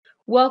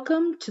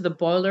Welcome to the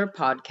Boiler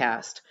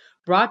Podcast,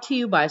 brought to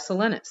you by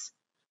Solenis,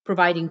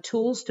 providing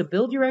tools to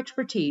build your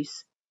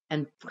expertise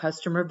and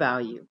customer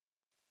value.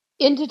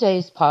 In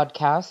today's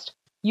podcast,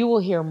 you will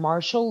hear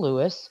Marshall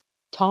Lewis,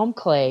 Tom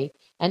Clay,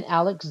 and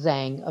Alex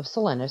Zhang of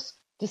Solenis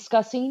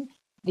discussing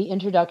the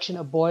introduction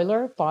of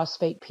boiler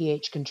phosphate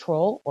pH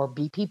control, or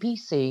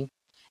BPPC,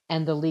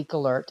 and the leak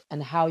alert,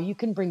 and how you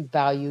can bring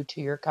value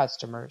to your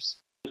customers.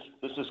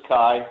 This is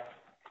Kai.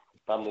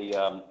 I'm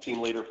the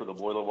team leader for the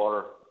boiler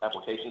water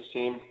applications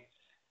team.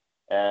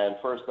 And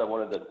first, I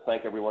wanted to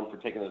thank everyone for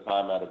taking the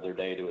time out of their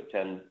day to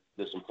attend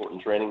this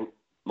important training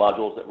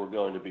modules that we're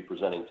going to be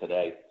presenting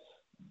today.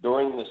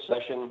 During this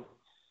session,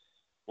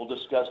 we'll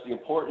discuss the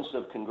importance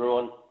of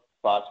congruent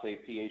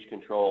phosphate pH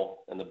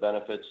control and the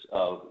benefits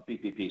of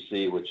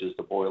BPPC, which is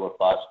the boiler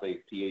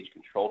phosphate pH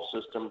control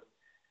system.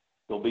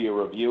 There'll be a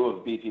review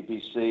of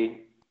BPPC,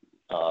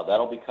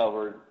 that'll be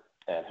covered,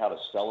 and how to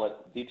sell it.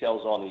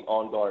 Details on the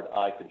on-guard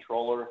eye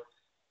controller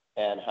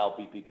and how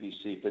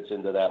BPPC fits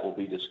into that will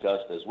be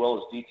discussed, as well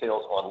as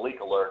details on leak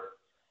alert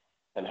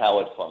and how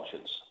it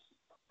functions.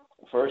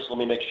 First, let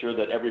me make sure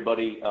that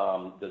everybody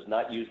does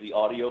not use the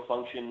audio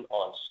function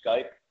on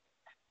Skype,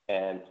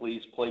 and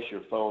please place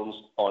your phones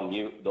on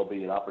mute. There'll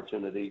be an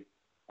opportunity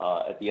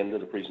at the end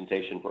of the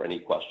presentation for any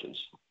questions.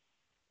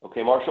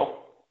 Okay, Marshall?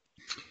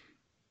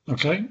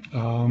 Okay,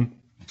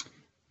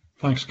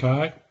 thanks,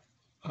 Kai.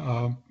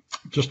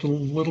 Just a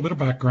little bit of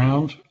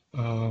background.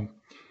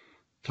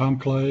 Tom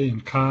Clay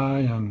and Kai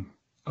and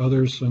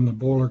others in the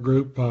boiler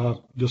group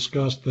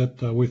discussed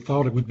that we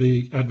thought it would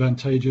be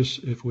advantageous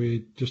if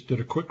we just did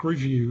a quick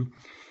review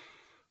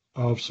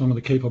of some of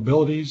the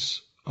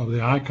capabilities of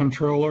the eye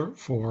controller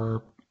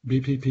for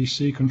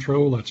BPPC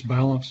control, that's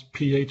balanced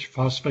pH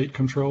phosphate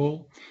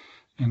control,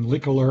 and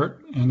leak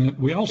alert. And then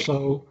we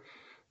also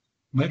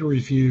made a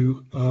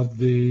review of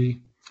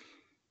the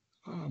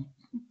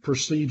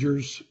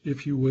procedures,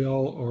 if you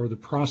will, or the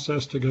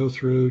process to go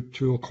through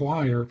to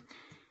acquire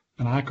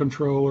an eye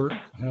controller,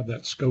 have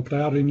that scoped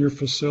out in your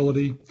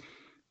facility,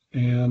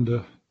 and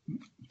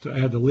to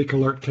add the leak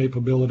alert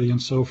capability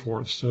and so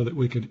forth, so that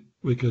we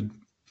could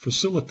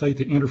facilitate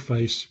the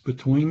interface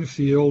between the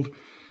field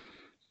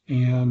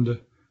and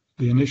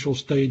the initial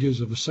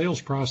stages of the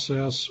sales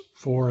process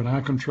for an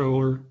eye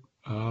controller,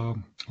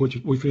 which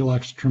we feel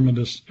like is a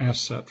tremendous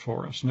asset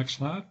for us. Next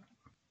slide.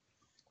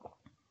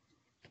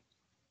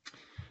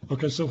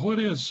 Okay, so what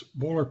is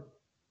boiler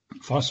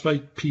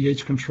phosphate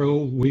pH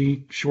control?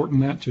 We shorten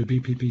that to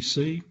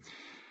BPPC,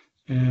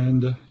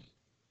 and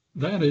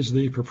that is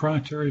the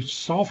proprietary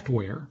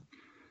software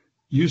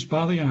used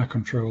by the eye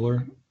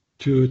controller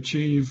to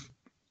achieve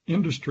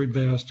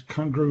industry-best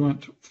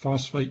congruent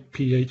phosphate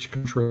pH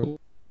control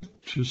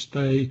to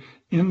stay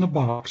in the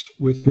box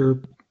with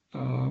your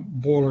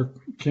boiler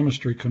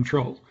chemistry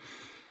control.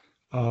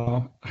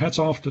 Hats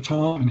off to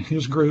Tom and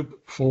his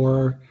group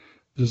for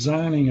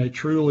designing a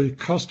truly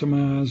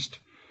customized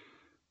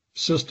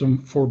system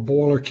for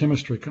boiler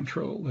chemistry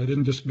control. They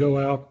didn't just go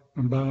out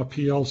and buy a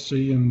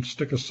PLC and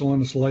stick a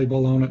Solenis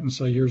label on it and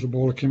say, here's a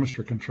boiler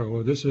chemistry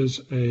controller. This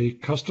is a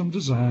custom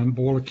designed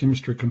boiler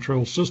chemistry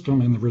control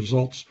system, and the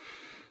results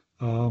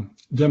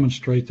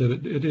demonstrate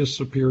that it is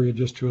superior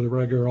just to the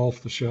regular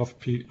off-the-shelf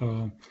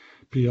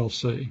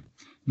PLC.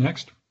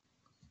 Next.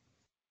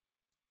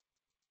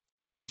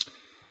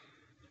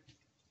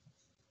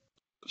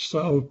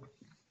 So,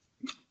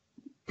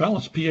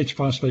 balanced pH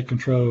phosphate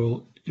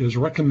control is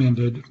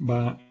recommended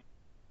by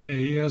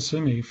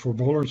ASME for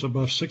boilers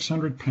above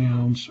 600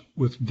 pounds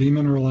with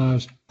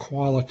demineralized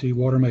quality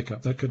water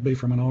makeup. That could be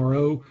from an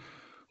RO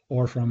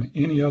or from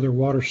any other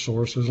water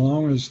source, as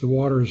long as the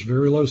water is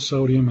very low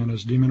sodium and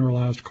is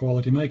demineralized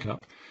quality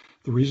makeup.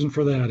 The reason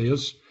for that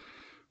is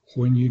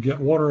when you get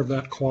water of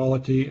that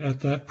quality at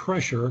that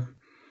pressure,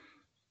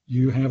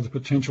 you have the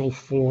potential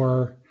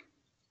for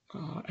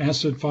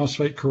acid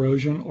phosphate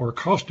corrosion or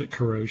caustic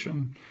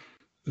corrosion.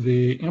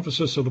 The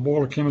emphasis of the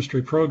boiler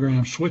chemistry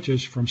program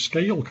switches from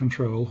scale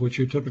control, which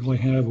you typically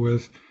have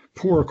with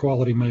poor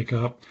quality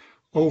makeup,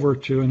 over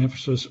to an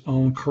emphasis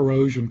on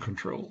corrosion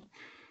control.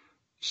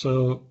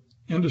 So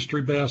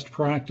industry best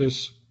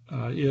practice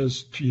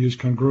is to use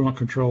congruent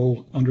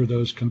control under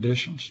those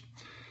conditions.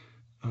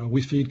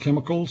 We feed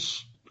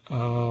chemicals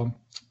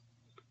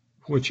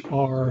which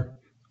are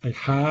a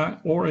high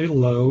or a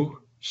low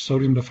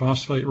sodium to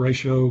phosphate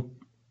ratio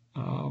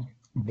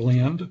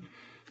blend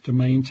to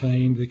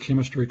maintain the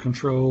chemistry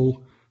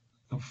control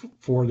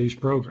for these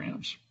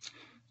programs.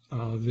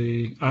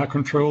 The eye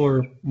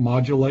controller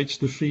modulates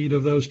the feed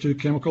of those two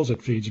chemicals.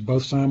 It feeds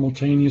both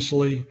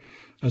simultaneously,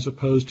 as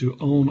opposed to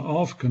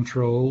on-off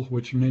control,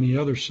 which many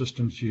other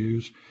systems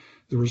use.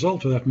 The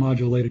result of that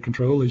modulated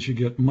control is you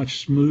get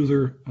much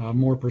smoother,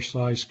 more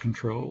precise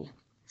control.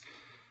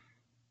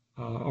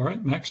 All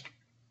right, next.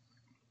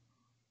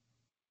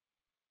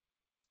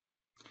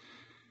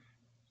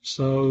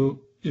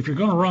 So if you're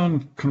going to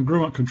run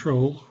congruent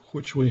control,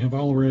 which we have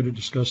already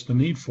discussed the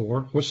need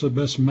for, what's the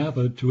best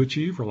method to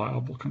achieve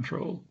reliable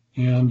control?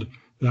 And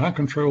the eye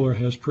controller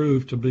has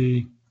proved to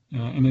be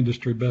an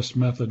industry best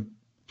method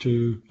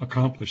to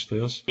accomplish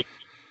this.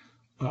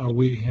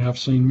 We have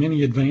seen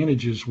many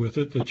advantages with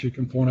it that you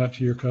can point out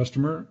to your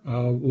customer.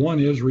 One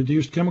is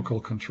reduced chemical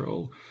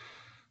control.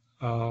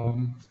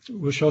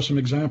 We'll show some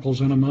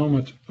examples in a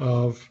moment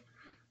of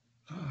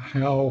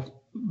how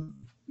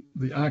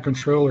the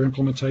iController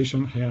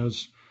implementation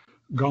has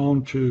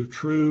gone to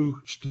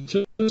true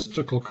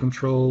statistical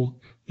control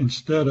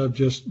instead of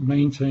just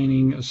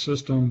maintaining a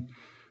system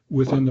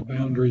within the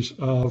boundaries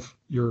of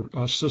your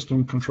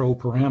system control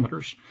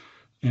parameters.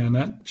 And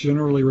that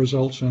generally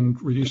results in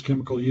reduced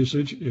chemical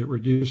usage. It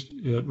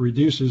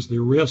reduces the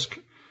risk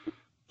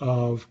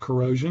of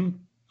corrosion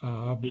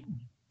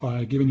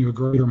by giving you a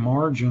greater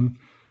margin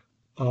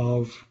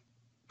of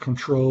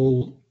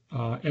control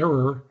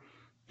error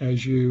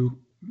as you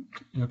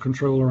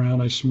control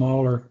around a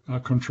smaller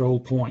control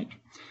point.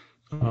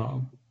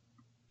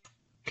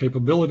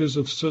 Capabilities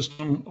of the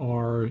system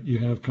are you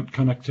have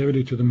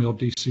connectivity to the mill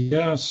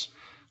DCS,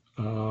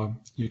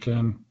 you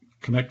can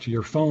connect to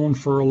your phone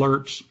for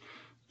alerts,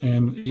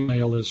 and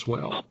email as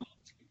well.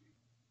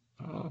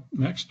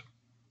 Next.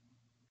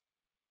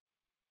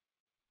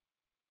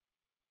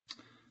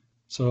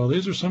 So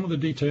these are some of the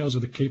details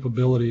of the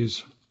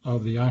capabilities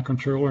of the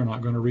iController. I'm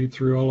not going to read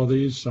through all of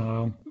these,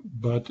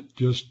 but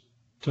just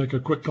take a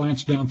quick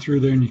glance down through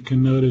there and you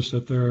can notice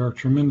that there are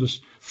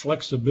tremendous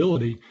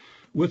flexibility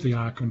with the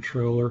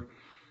iController.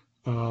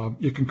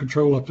 You can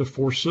control up to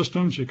 4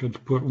 systems. You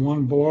could put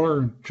 1 boiler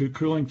and 2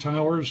 cooling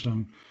towers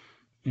and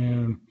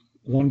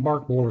 1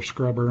 bark boiler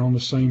scrubber on the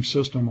same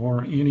system,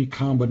 or any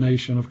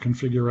combination of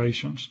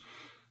configurations.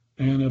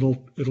 And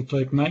it'll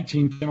take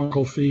 19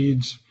 chemical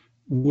feeds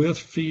with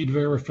feed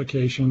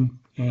verification,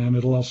 and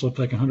it'll also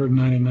take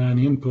 199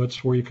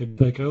 inputs where you could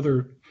take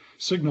other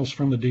signals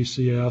from the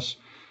DCS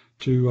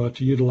to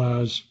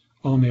utilize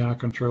on the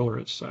iController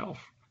itself.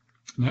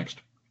 Next.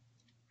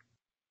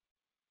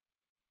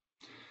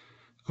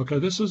 Okay,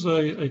 this is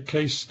a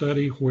case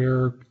study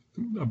where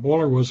a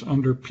boiler was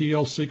under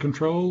PLC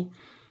control,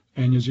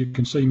 and as you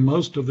can see,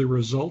 most of the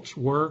results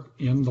were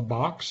in the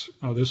box.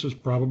 This is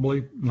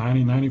probably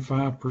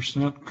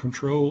 90–95%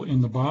 control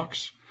in the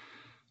box,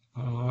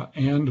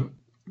 and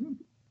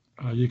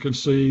you can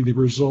see the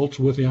results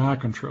with the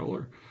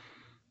iController.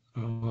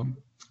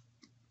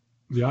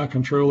 The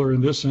iController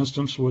in this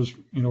instance was,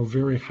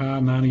 very high,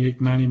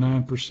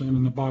 98–99%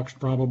 in the box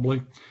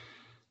probably.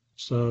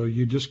 So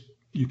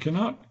you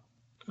cannot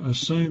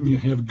assume you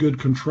have good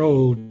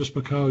control just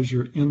because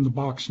your in the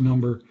box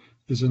number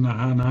is in the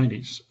high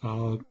 90s.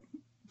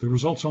 The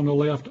results on the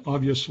left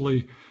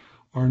obviously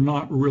are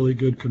not really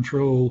good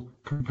control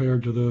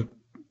compared to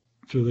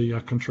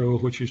the control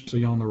which you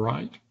see on the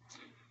right.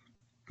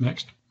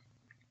 Next.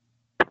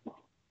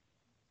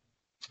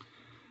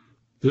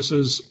 This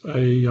is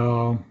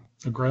a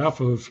graph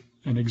of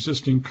an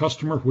existing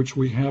customer which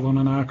we have on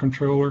an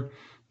iController,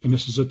 and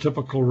this is a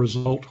typical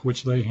result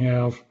which they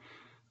have,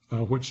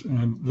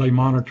 and they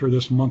monitor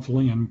this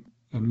monthly and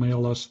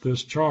mail us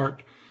this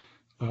chart.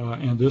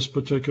 And this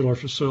particular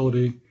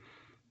facility,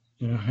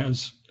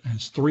 has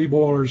 3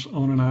 boilers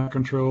on an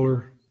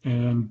iController,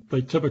 and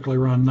they typically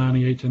run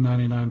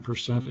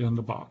 98–99% in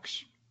the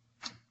box.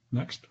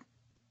 Next.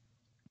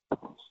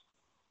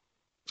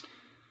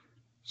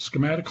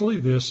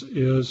 Schematically, this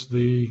is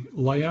the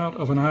layout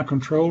of an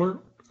iController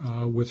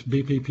with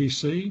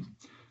BPPC.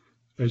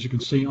 As you can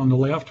see on the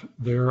left,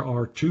 there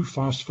are 2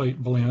 phosphate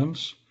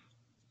blends,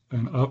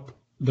 an up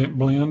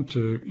blend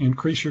to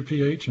increase your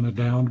pH and a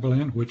down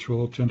blend, which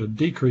will tend to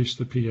decrease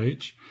the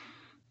pH.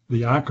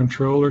 The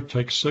iController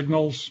takes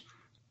signals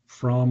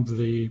from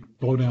the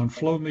blowdown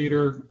flow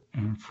meter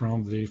and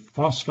from the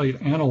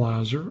phosphate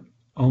analyzer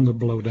on the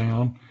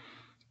blowdown.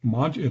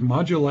 It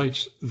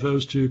modulates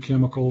those 2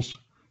 chemicals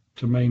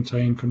to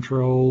maintain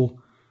control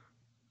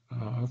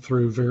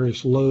through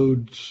various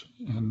loads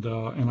and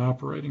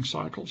operating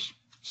cycles.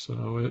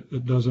 So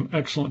it does an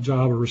excellent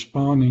job of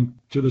responding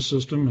to the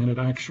system, and it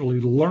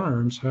actually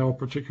learns how a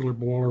particular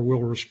boiler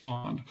will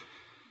respond.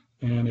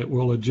 And it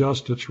will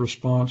adjust its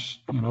response,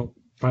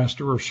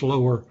 faster or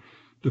slower,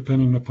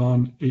 depending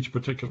upon each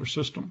particular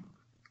system.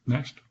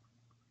 Next.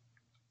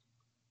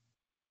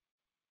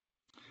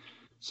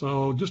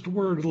 So just a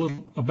word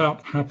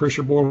about high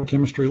pressure boiler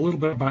chemistry, a little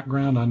bit of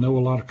background. I know a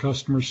lot of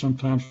customers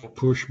sometimes will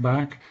push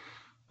back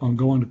on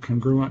going to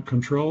congruent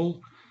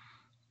control.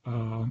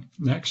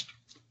 Next.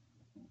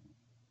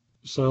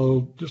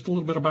 So just a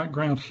little bit of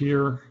background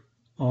here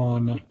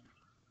on,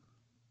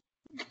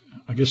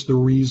 I guess, the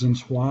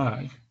reasons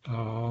why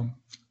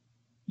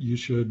you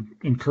should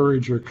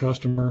encourage your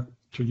customer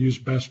to use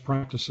best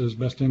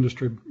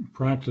industry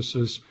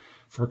practices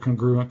for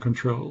congruent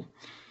control.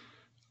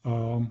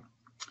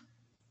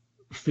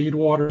 Feed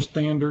water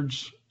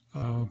standards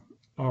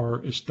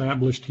are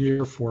established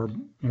here for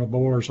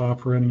boilers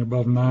operating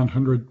above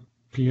 900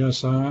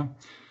 psi.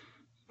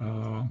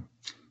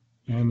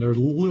 And they're a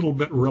little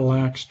bit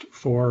relaxed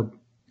for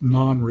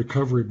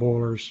non-recovery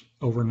boilers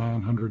over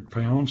 900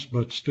 pounds,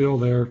 but still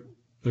they're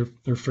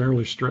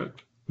fairly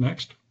strict.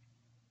 Next.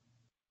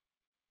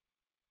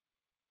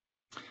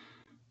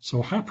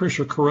 So high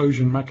pressure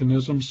corrosion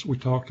mechanisms, we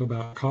talked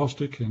about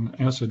caustic and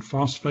acid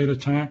phosphate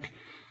attack.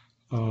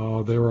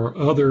 There are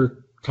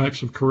other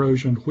types of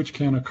corrosion which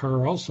can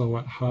occur also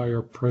at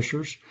higher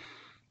pressures.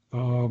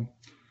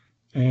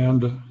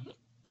 And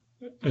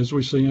as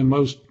we see in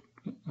most,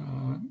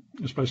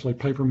 especially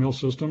paper mill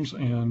systems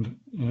and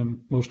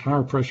in most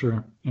higher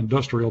pressure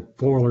industrial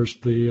boilers,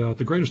 the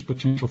greatest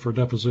potential for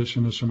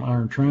deposition is from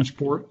iron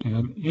transport,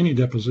 and any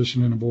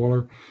deposition in a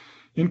boiler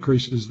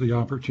increases the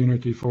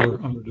opportunity for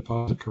under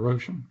deposit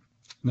corrosion.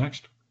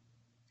 Next.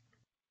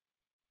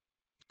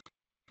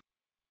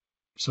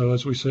 So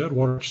as we said,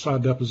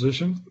 waterside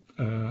deposition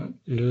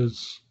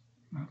is,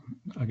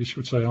 I guess you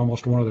would say,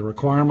 almost one of the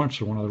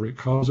requirements or one of the root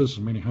causes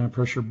of many high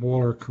pressure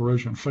boiler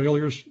corrosion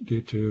failures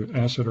due to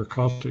acid or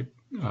caustic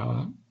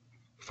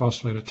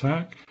phosphate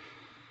attack.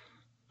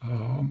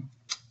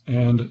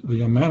 And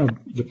the amount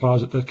of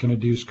deposit that can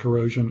induce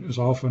corrosion is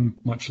often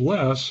much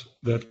less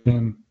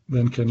than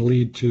can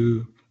lead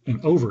to an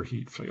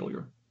overheat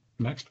failure.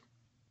 Next.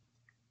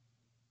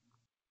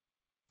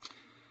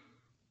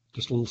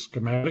 Just a little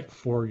schematic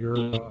for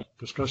your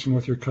discussion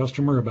with your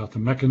customer about the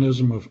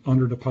mechanism of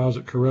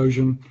underdeposit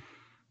corrosion.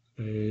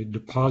 A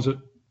deposit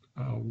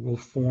will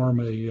form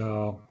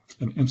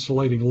an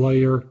insulating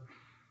layer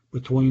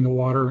between the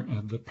water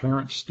and the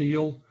parent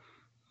steel.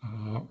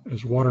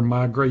 As water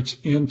migrates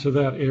into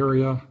that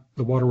area,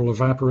 the water will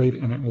evaporate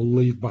and it will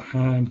leave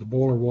behind the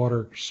boiler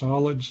water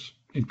solids,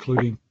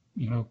 including,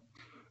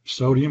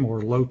 sodium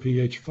or low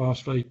pH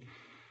phosphate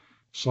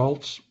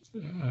salts.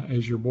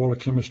 As your boiler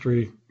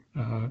chemistry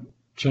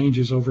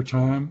changes over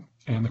time,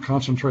 and the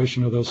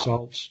concentration of those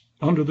salts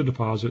under the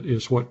deposit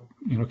is what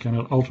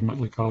can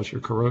ultimately cause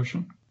your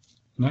corrosion.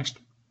 Next.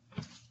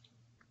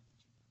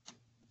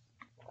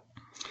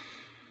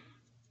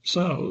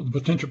 So the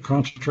potential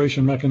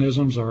concentration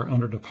mechanisms are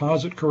under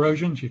deposit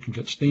corrosions. You can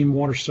get steam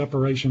water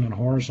separation in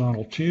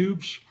horizontal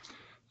tubes.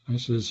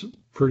 This is a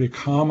pretty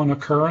common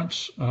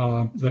occurrence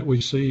that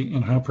we see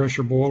in high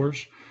pressure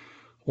boilers,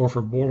 or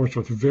for boilers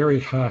with very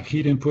high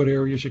heat input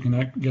areas, you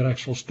can get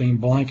actual steam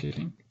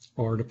blanketing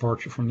or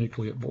departure from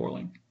nucleate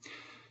boiling.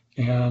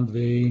 And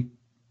the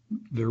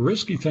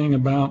risky thing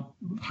about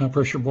high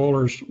pressure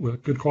boilers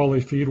with good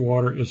quality feed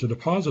water is the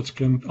deposits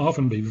can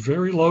often be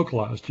very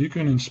localized. You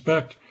can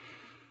inspect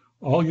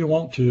all you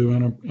want to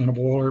in a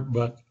boiler,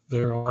 but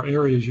there are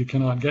areas you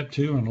cannot get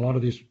to, and a lot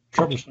of these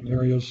troublesome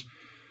areas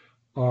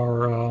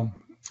are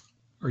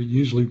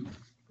usually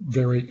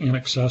very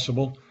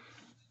inaccessible.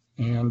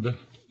 And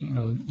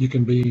you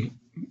can be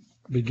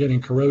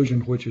getting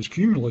corrosion which is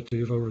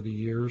cumulative over the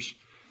years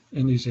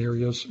in these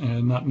areas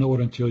and not know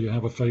it until you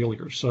have a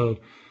failure. So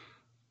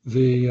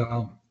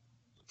the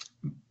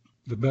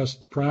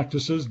best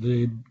practices,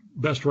 the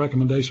best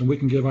recommendation we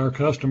can give our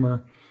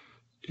customer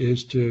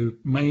is to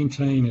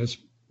maintain as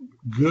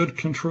good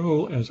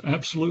control as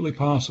absolutely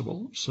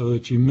possible so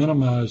that you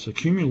minimize the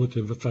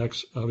cumulative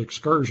effects of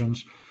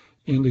excursions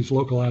in these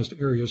localized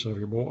areas of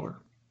your boiler.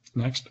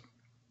 Next.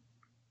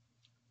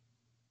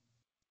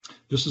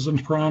 This is a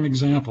prime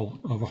example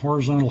of a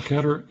horizontal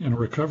header in a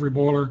recovery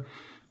boiler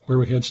where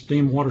we had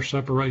steam water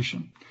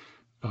separation.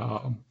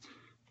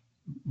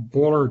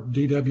 Boiler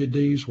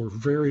DWDs were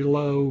very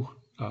low.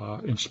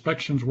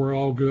 Inspections were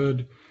all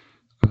good.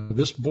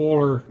 This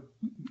boiler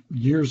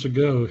years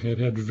ago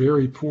had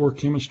very poor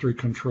chemistry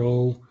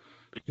control.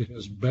 It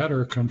has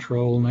better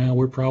control now.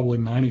 We're probably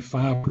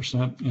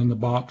 95% in the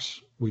box.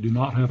 We do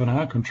not have an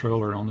eye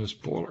controller on this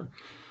boiler,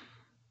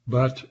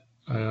 but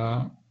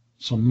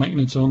some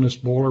maintenance on this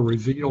boiler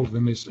revealed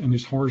in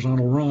these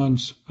horizontal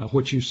runs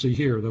what you see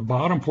here. The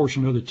bottom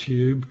portion of the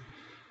tube,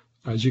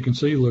 as you can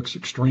see, looks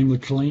extremely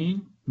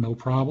clean, no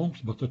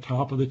problems, but the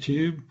top of the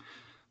tube,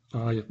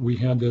 we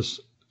had this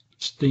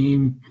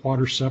steam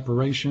water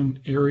separation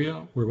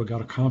area where we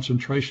got a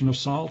concentration of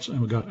salts,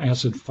 and we got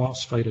acid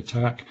phosphate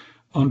attack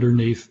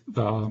underneath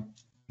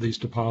these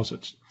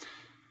deposits.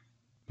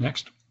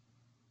 Next.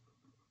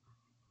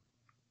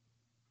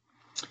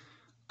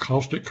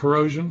 Caustic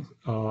corrosion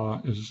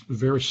is a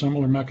very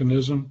similar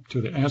mechanism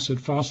to the acid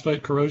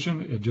phosphate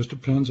corrosion. It just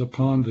depends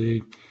upon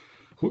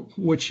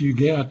what you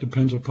get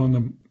depends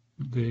upon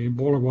the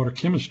boiler water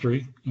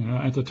chemistry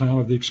at the time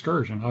of the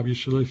excursion.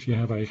 Obviously, if you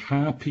have a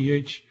high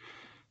pH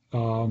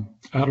out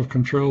of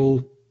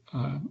control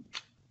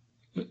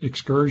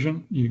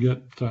excursion, you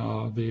get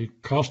the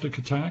caustic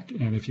attack,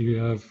 and if you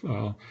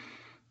have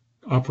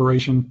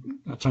operation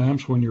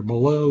times when you're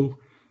below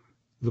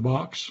the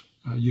box,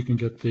 you can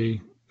get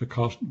the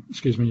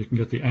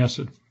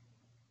acid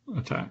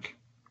attack.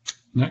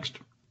 Next.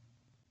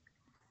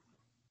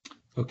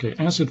 Okay,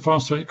 acid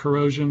phosphate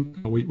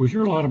corrosion. We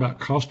hear a lot about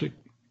caustic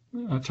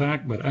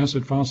attack, but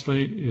acid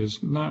phosphate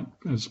is not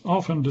as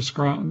often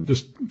discovered,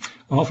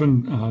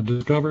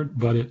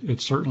 but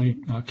it certainly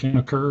can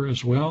occur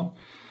as well.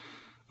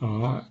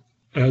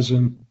 As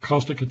in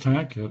caustic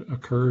attack, it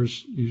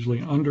occurs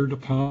usually under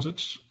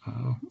deposits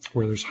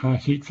where there's high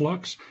heat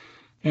flux,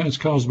 and it's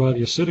caused by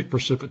the acidic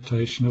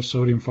precipitation of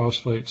sodium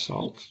phosphate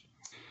salts.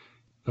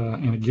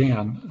 And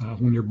again,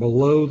 when you're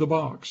below the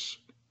box,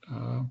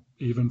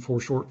 even for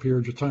short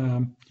periods of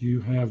time,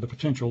 you have the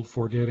potential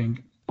for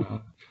getting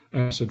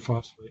acid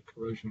phosphate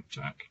corrosion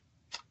attack.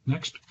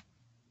 Next.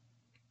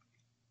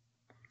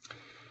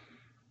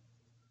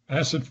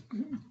 Acid,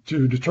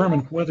 to determine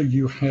whether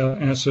you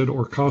have acid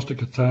or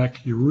caustic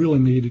attack, you really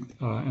need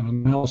an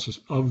analysis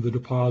of the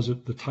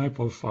deposit. The type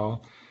of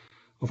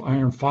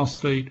iron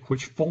phosphate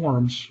which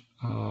forms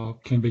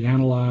can be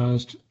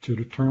analyzed to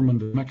determine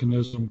the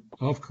mechanism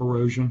of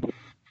corrosion.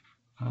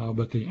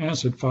 But the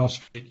acid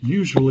phosphate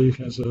usually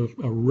has a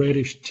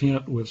reddish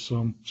tint with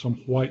some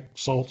white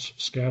salts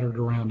scattered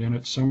around in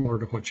it, similar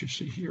to what you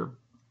see here.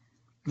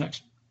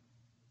 Next.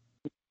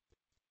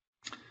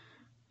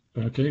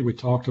 Okay, we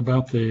talked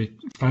about the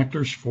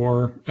factors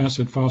for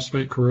acid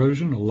phosphate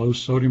corrosion, a low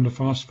sodium to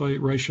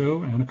phosphate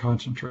ratio, and a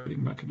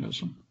concentrating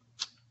mechanism.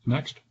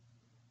 Next.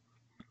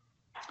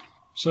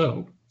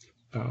 So,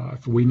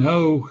 if we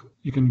know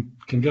you can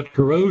get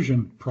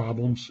corrosion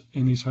problems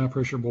in these high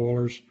pressure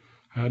boilers,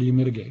 how do you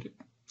mitigate it?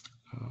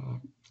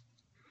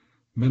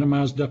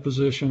 Minimize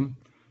deposition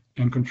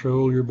and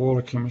control your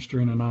boiler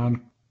chemistry in a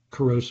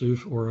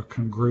non-corrosive or a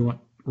congruent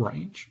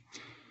range.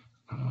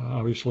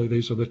 Obviously,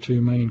 these are the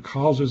two main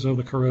causes of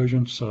the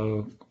corrosion,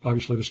 so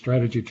obviously the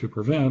strategy to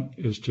prevent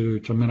is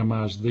to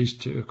minimize these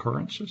two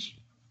occurrences.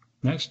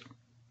 Next.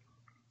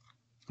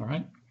 All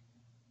right.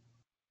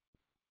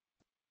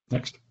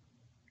 Next.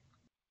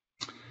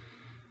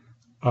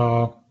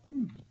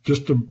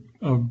 Just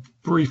a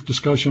brief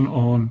discussion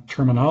on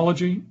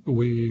terminology.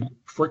 We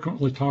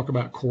frequently talk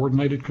about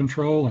coordinated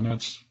control, and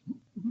that's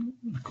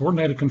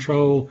coordinated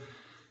control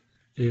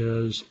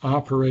is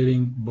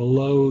operating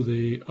below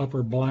the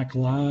upper black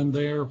line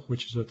there,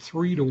 which is a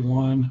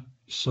 3-to-1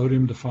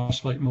 sodium to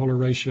phosphate molar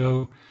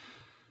ratio.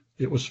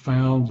 It was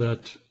found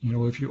that,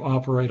 if you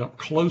operate up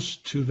close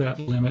to that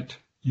limit,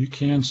 you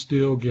can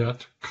still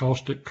get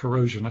caustic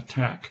corrosion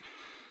attack.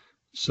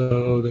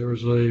 So there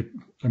was a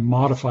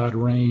modified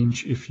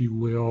range, if you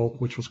will,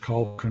 which was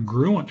called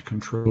congruent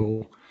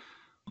control,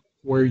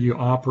 where you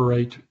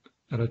operate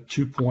at a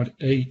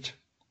 2.8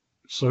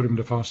 sodium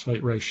to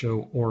phosphate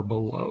ratio or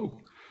below.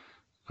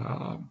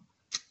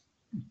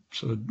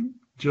 So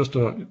just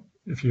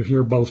if you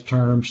hear both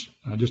terms,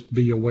 just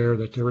be aware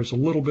that there is a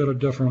little bit of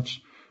difference,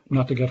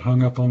 not to get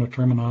hung up on the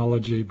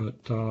terminology, but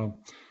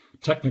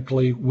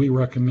technically we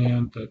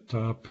recommend that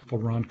people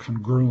run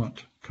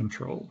congruent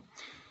control.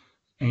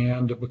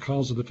 And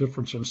because of the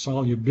difference in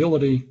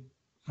solubility,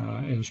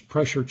 as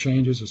pressure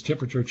changes, as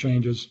temperature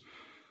changes,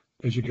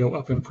 as you go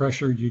up in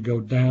pressure, you go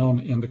down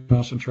in the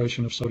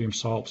concentration of sodium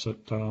salts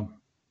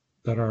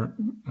that are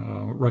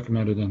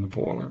recommended in the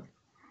boiler.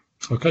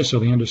 Okay, so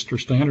the industry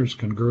standard is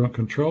congruent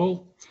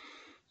control.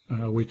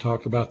 We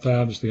talked about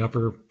that as the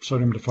upper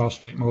sodium to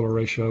phosphate molar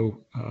ratio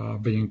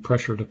being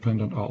pressure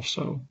dependent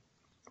also.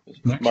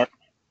 Next.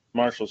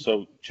 Marshall,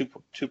 so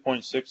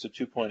 2.6 to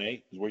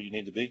 2.8 is where you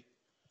need to be?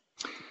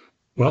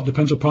 Well, it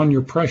depends upon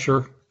your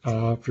pressure.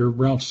 If you're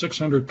around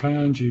 600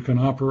 pounds, you can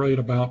operate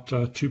about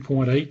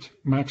 2.8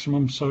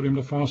 maximum sodium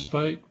to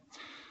phosphate.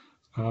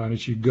 And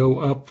as you go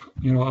up,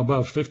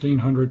 above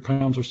 1,500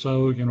 pounds or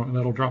so,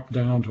 that'll drop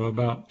down to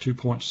about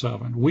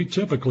 2.7. We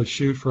typically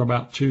shoot for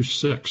about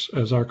 2.6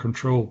 as our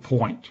control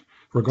point,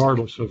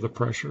 regardless of the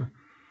pressure.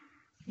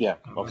 Yeah,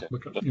 okay.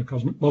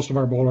 Because most of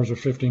our boilers are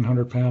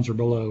 1,500 pounds or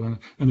below.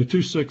 And the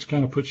 2.6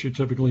 kind of puts you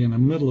typically in the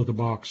middle of the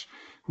box,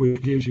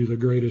 which gives you the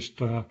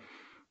greatest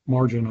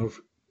margin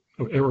of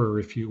error,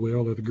 if you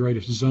will, or the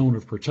greatest zone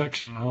of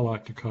protection, I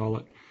like to call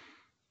it,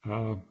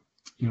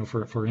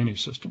 for any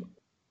system.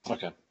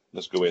 Okay.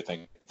 That's a good way of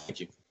thinking.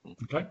 Thank you.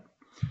 Okay.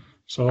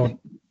 So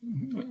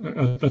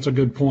that's a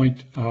good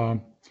point.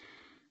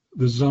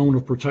 The zone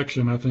of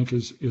protection, I think,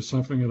 is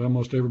something that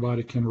almost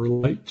everybody can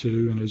relate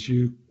to. And as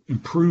you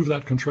improve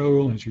that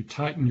control, and as you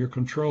tighten your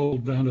control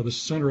down to the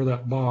center of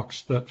that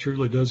box, that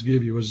truly does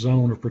give you a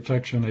zone of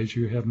protection as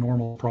you have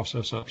normal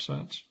process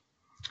upsets.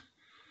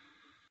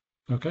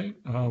 Okay,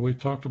 we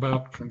talked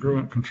about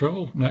congruent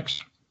control.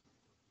 Next.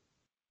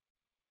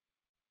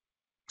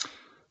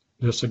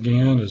 This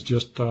again is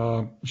just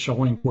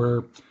showing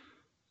where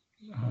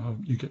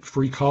you get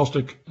free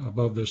caustic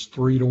above this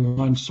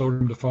 3-to-1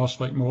 sodium to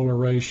phosphate molar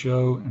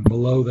ratio, and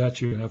below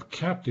that you have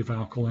captive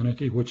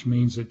alkalinity, which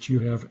means that you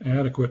have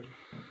adequate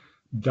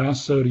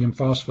disodium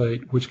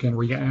phosphate, which can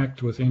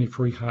react with any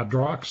free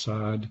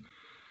hydroxide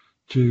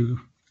to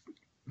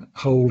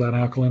hold that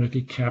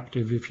alkalinity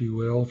captive, if you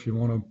will, if you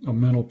want a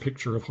mental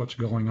picture of what's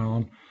going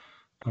on.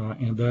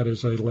 And that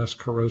is a less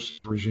corrosive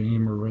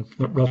regime or a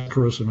less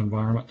corrosive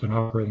environment than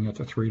operating at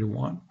the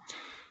 3-to-1.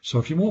 So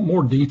if you want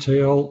more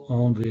detail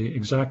on the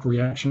exact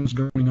reactions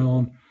going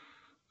on,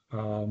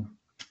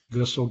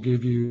 this will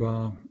give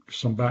you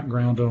some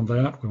background on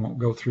that. We won't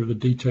go through the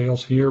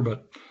details here,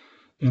 but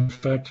in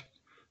fact,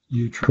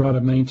 you try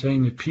to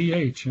maintain the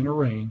pH in a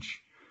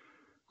range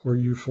where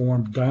you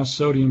form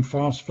disodium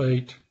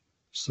phosphate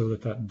so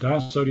that that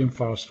disodium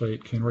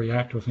phosphate can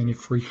react with any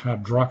free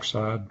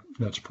hydroxide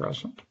that's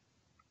present.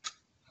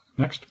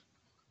 Next.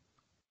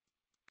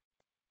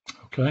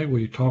 Okay,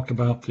 we talked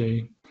about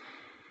the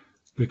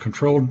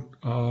controlled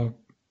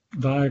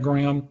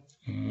diagram,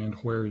 and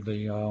where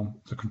the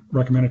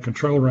recommended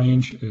control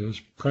range is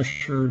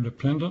pressure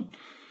dependent,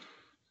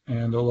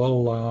 and a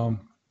little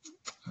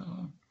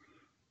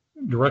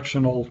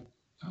directional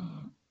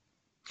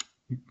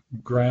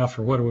graph,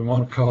 or what do we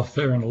want to call it,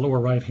 there in the lower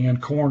right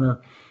hand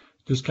corner,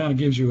 just kind of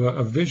gives you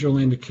a visual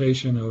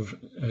indication of,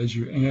 as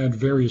you add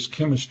various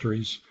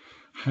chemistries,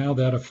 how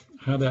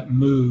that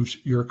moves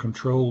your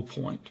control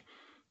point.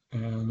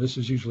 And this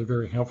is usually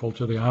very helpful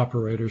to the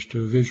operators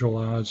to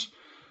visualize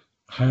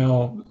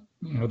how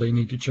they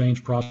need to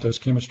change process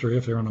chemistry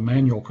if they're on a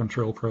manual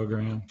control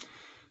program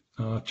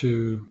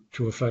to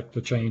affect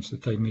the change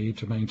that they need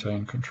to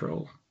maintain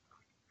control.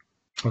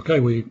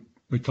 Okay, we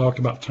talked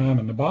about time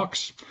in the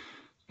box,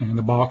 and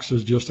the box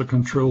is just a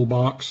control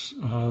box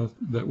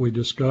that we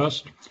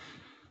discussed.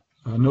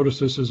 Notice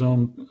this is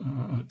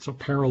it's a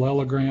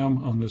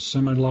parallelogram on the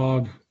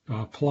semi-log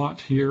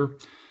plot here.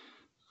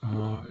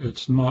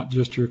 It's not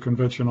just your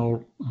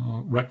conventional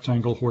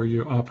rectangle where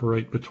you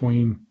operate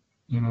between,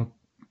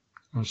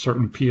 a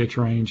certain pH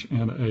range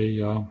and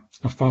a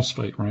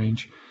phosphate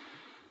range.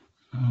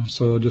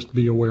 So just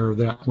be aware of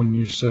that when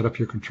you set up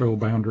your control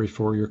boundary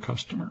for your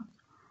customer.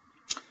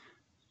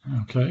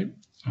 Okay,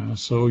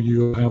 so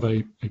you have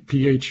a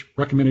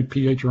recommended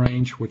pH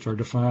range, which are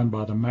defined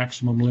by the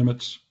maximum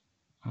limits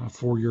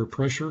for your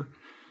pressure,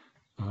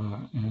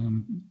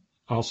 and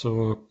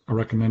also a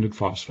recommended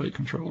phosphate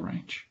control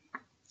range.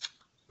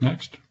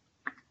 Next.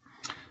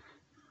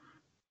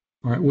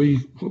 All right,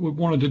 what we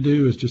wanted to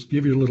do is just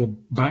give you a little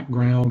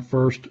background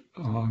first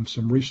on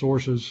some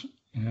resources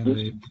and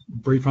a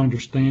brief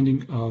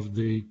understanding of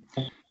the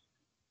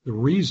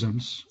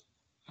reasons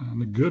and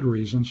the good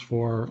reasons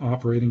for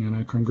operating in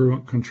a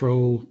congruent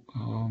control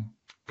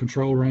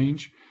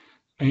range,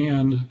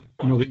 and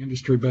the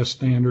industry best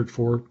standard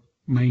for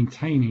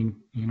maintaining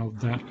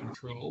that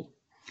control.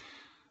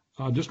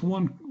 Just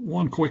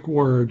one quick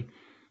word.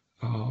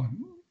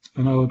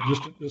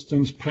 Just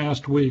in this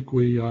past week,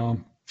 we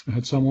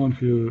had someone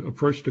who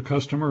approached a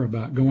customer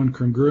about going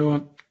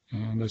congruent,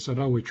 and they said,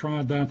 "Oh, we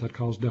tried that. That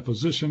caused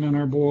deposition in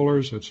our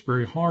boilers. It's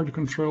very hard to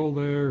control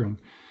there." And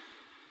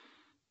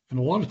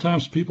a lot of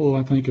times people,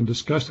 I think, in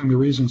discussing the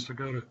reasons to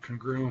go to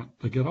congruent,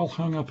 they get all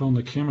hung up on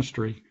the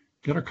chemistry,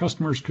 get our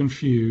customers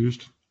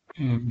confused,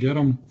 and get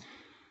them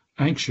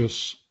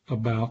anxious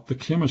about the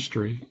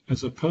chemistry,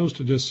 as opposed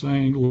to just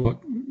saying,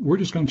 look, we're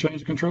just going to change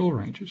the control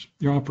ranges.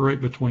 You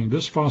operate between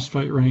this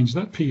phosphate range,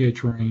 that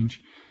pH range.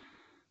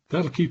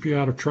 That'll keep you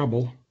out of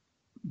trouble,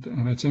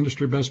 and it's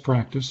industry best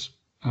practice.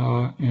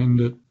 And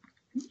that,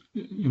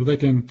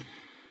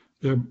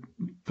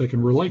 they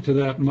can relate to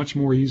that much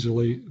more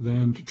easily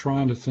than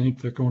trying to think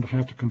they're going to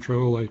have to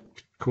control a,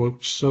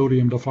 quote,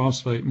 sodium to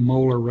phosphate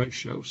molar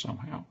ratio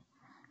somehow.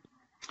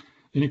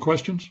 Any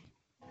questions?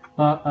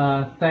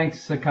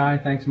 Thanks, Kai.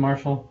 Thanks,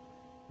 Marshall,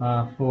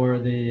 for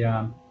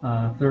the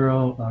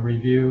thorough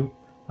review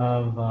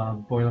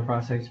of boiler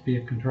process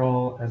speed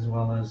control, as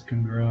well as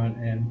congruent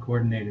and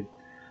coordinated.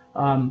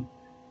 I'm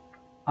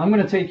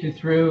going to take you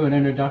through an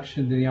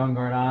introduction to the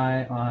on-guard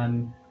eye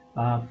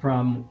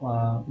from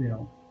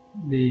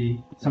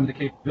some of the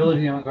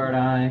capability of the on-guard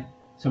eye,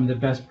 some of the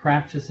best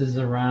practices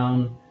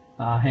around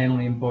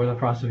handling boiler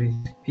process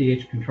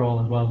pH control,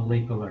 as well as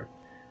leak alert.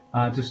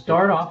 To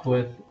start off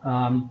with,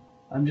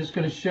 I'm just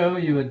going to show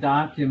you a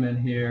document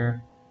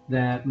here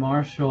that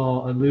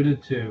Marshall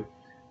alluded to.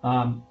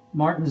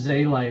 Martin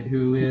Zalite,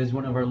 who is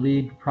one of our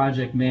lead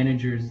project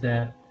managers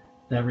that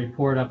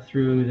report up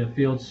through the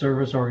field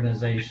service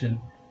organization,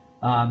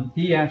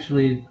 he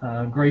actually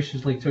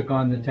graciously took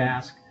on the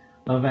task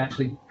of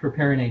actually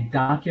preparing a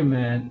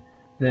document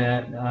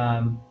that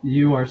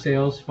you, our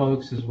sales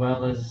folks, as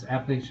well as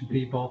application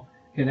people,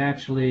 can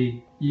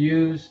actually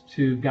use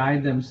to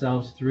guide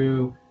themselves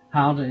through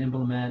how to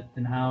implement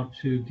and how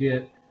to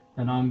get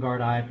an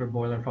on-guard eye for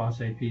boiler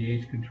phosphate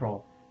pH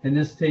control. And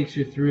this takes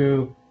you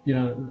through,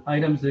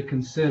 items to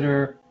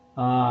consider,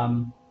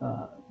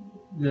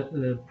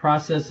 the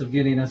process of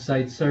getting a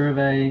site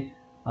survey,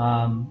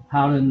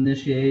 how to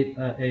initiate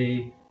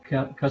a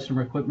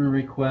customer equipment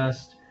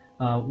request,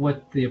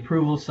 what the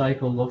approval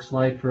cycle looks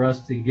like for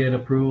us to get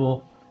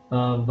approval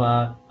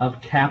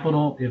of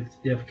capital,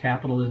 if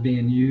capital is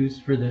being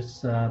used for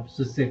this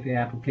specific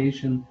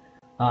application,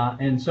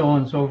 and so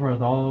on and so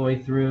forth, all the way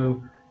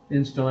through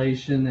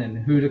installation and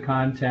who to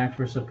contact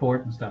for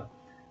support and stuff.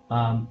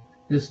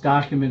 This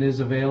document is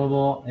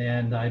available,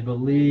 and I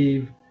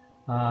believe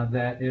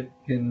that it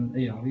can,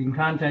 you can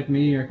contact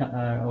me,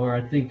 or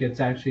I think it's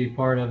actually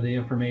part of the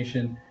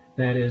information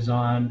that is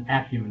on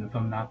Acumen, if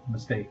I'm not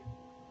mistaken.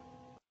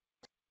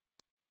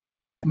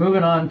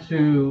 Moving on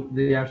to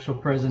the actual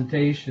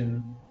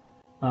presentation.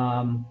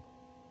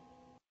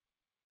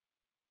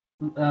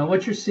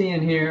 What you're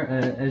seeing here,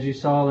 as you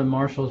saw in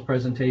Marshall's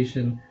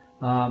presentation,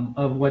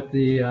 of what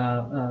the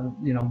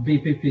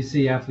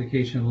BPPC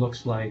application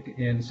looks like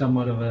in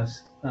somewhat of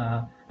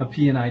a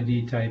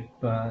P&ID type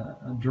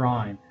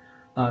drawing.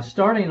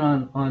 Starting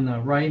on the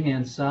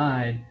right-hand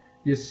side,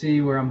 you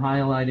see where I'm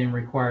highlighting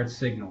required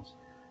signals.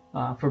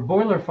 For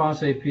boiler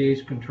phosphate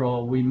pH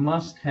control, we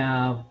must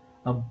have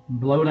a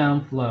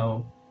blowdown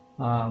flow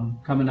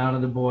coming out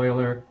of the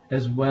boiler,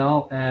 as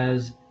well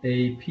as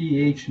a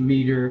pH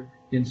meter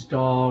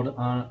installed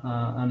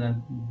on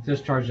a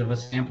discharge of a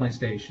sampling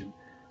station.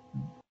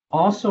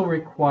 Also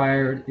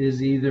required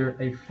is either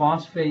a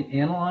phosphate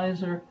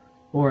analyzer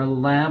or a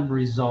lab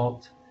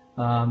result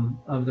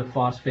of the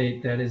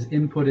phosphate that is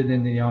inputted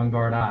in the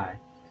on-guard eye.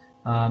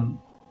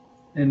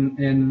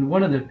 And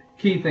one of the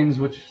key things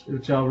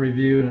which I'll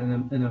review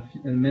in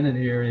a minute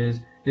here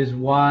is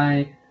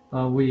why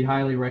we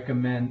highly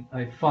recommend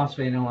a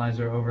phosphate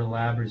analyzer over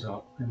lab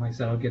result. And like I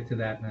said, I'll get to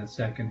that in a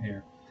second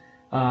here.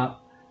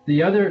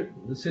 The other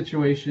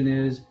situation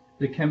is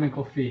the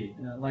chemical feed.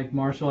 Like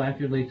Marshall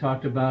accurately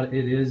talked about,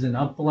 it is an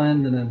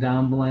upblend and a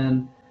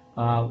downblend.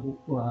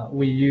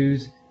 We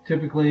use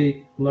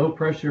typically low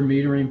pressure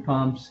metering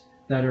pumps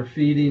that are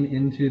feeding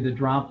into the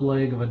drop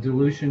leg of a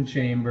dilution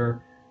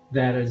chamber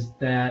that is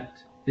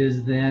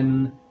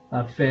then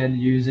fed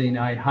using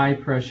a high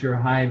pressure,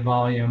 high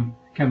volume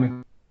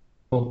chemical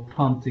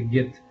pump to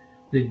get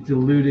the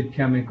diluted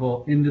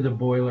chemical into the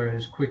boiler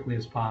as quickly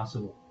as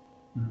possible.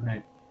 All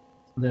right.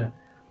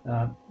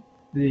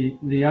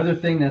 The other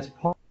thing that's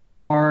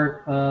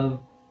part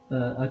of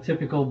a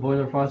typical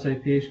boiler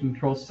phosphate pH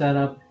control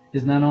setup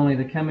is not only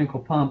the chemical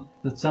pump,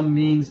 but some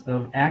means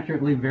of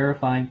accurately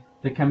verifying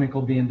the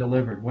chemical being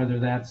delivered, whether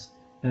that's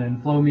in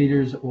flow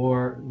meters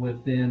or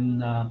within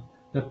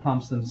the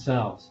pumps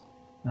themselves.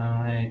 All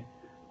right.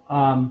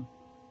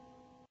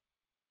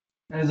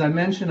 As I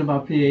mentioned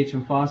about pH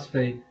and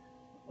phosphate,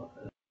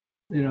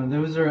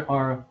 those are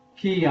our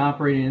key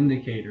operating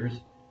indicators.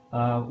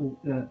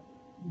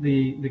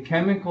 The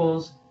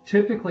chemicals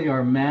typically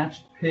are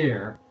matched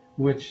pair,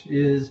 which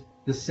is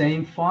the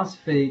same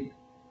phosphate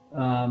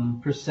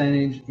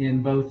percentage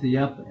in both the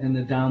up and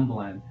the down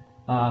blend.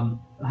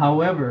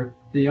 However,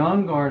 the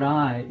on-guard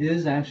eye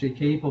is actually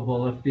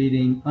capable of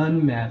feeding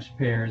unmatched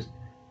pairs,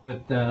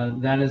 but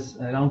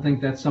I don't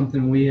think that's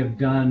something we have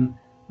done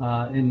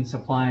in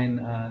supplying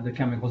the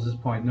chemicals at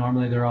this point.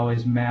 Normally, they're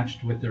always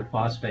matched with their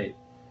phosphate.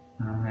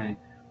 All right.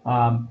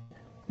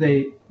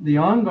 The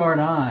on-guard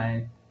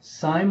eye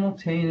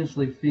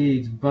simultaneously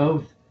feeds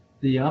both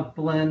the up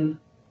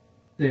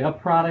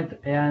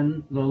product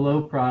and the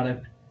low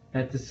product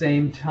at the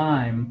same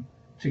time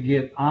to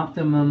get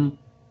optimum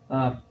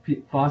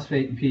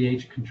phosphate and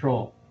pH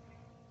control.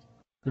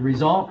 The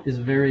result is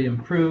very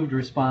improved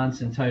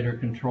response and tighter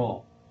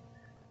control.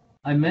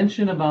 I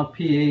mentioned about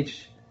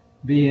pH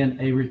being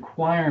a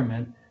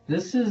requirement.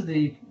 This is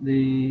the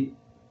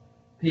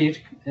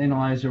pH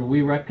analyzer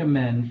we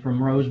recommend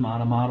from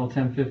Rosemont, a model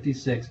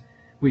 1056.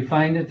 We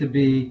find it to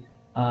be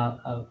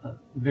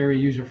very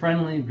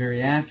user-friendly,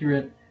 very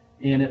accurate,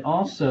 and it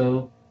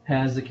also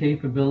has the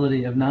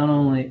capability of not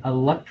only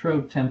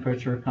electrode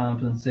temperature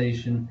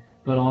compensation,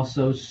 but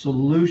also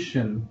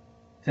solution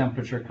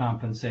temperature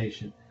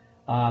compensation.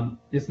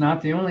 It's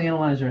not the only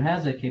analyzer that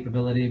has that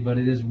capability, but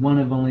it is one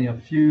of only a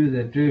few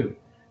that do.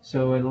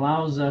 So it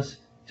allows us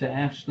to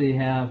actually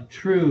have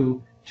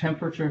true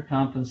temperature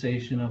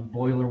compensation of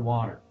boiler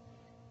water.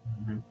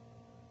 Mm-hmm.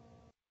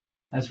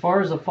 As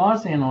far as the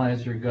phosphate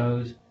analyzer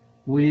goes,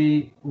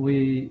 we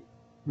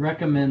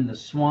recommend the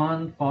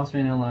Swan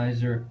phosphate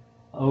analyzer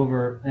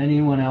over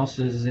anyone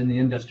else's in the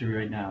industry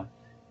right now.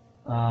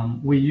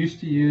 We used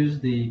to use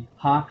the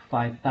Hawk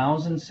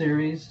 5000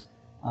 series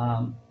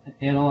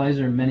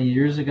analyzer many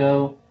years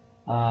ago.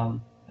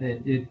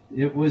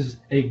 It was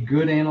a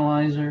good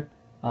analyzer.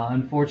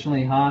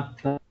 Unfortunately,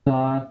 Hawk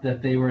thought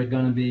that they were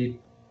going to be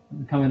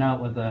coming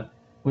out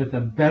with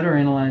a better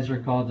analyzer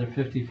called the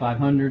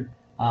 5500.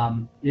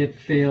 It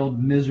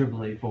failed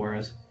miserably for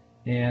us,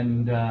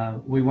 and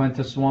we went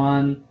to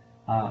Swan.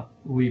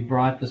 We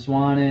brought the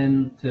Swan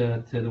in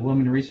to the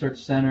Women Research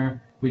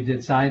Center. We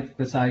did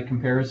side-by-side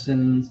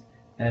comparisons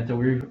at the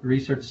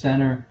Research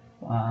Center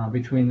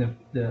between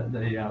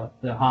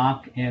the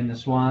Hawk and the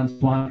Swan.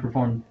 Swan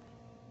performed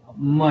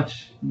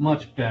much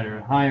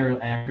better, higher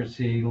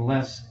accuracy,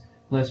 less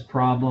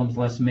problems,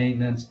 less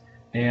maintenance,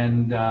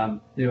 and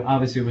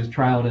obviously it was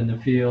trialed in the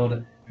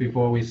field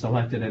before we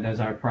selected it as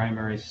our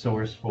primary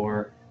source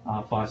for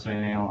phosphate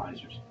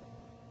analyzers.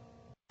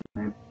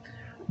 Right.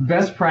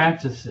 Best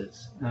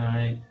practices, all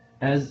right.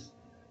 As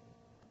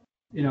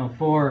you know,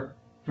 for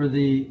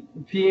the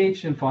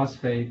pH and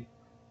phosphate,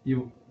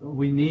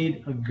 we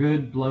need a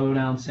good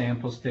blowdown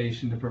sample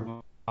station to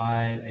provide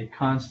a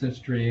constant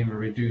stream of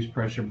reduced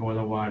pressure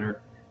boiler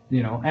water,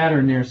 at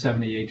or near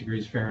 78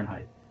 degrees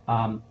Fahrenheit.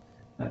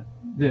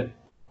 The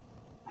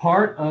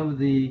part of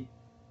the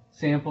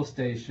sample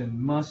station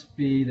must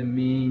be the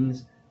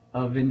means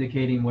of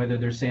indicating whether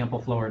there's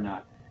sample flow or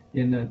not.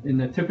 In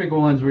the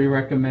typical ones we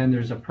recommend,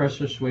 there's a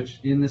pressure switch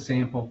in the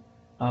sample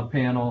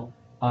panel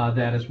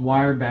that is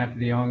wired back to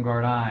the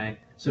on-guard eye,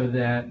 so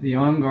that the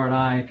on-guard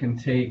eye can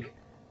take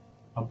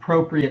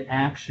appropriate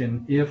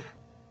action if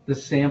the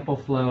sample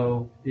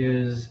flow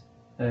has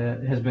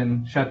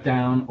been shut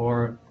down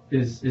or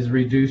is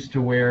reduced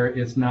to where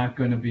it's not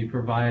going to be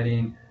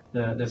providing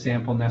the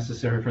sample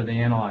necessary for the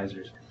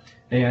analyzers.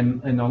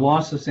 And the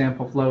loss of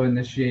sample flow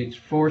initiates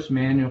forced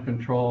manual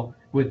control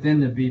within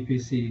the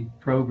BPC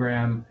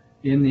program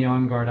in the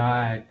on-guard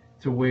eye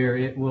to where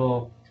it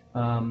will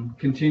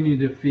continue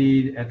to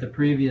feed at the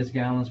previous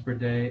gallons per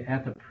day,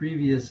 at the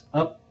previous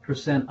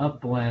percent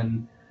up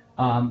blend,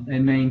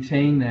 and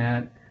maintain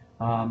that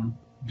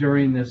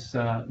during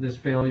this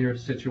failure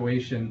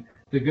situation.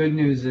 The good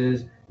news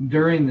is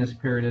during this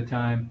period of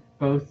time,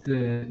 both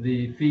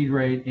the feed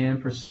rate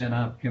and percent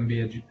up can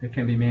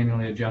be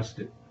manually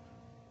adjusted.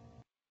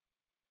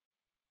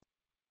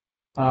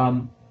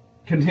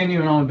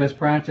 Continuing on with best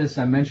practice,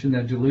 I mentioned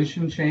the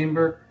dilution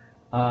chamber.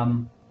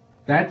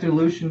 That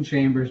dilution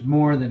chamber is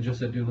more than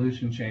just a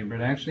dilution chamber.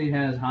 It actually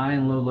has high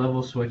and low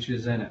level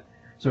switches in it.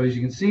 So as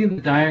you can see in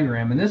the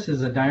diagram, and this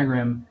is a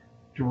diagram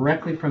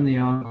directly from the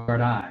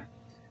on-guard eye,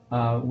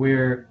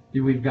 where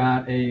we've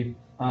got a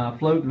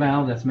float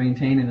valve that's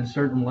maintaining a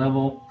certain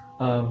level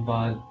of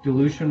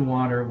dilution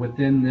water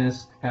within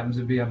this, happens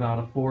to be about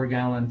a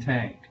 4-gallon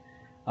tank.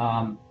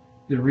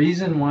 The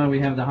reason why we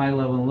have the high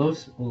level and low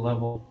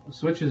level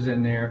switches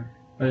in there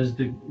is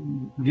to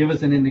give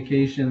us an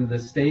indication of the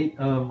state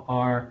of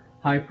our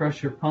high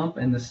pressure pump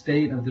and the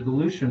state of the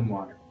dilution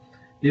water.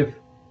 If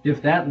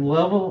that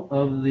level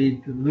of the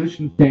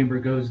dilution chamber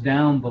goes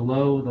down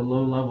below the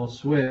low level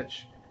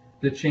switch,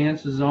 the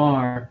chances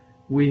are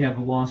we have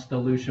lost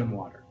dilution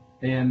water.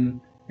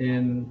 And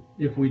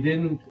if we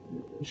didn't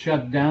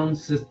shut down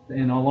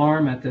an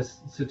alarm at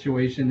this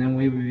situation, then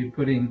we would be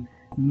putting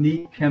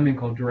neat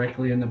chemical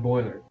directly in the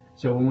boiler.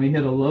 So when we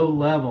hit a low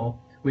level,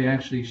 we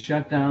actually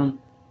shut down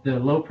the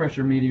low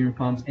pressure medium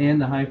pumps and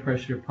the high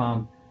pressure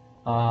pump,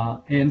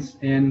 and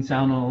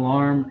sound an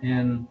alarm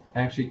and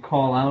actually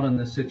call out on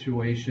the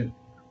situation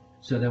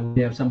so that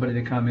we have somebody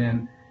to come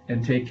in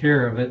and take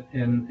care of it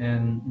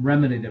and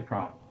remedy the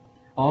problem.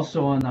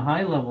 Also on the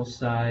high level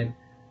side,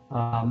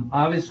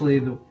 obviously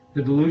the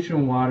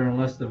dilution water,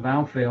 unless the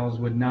valve fails,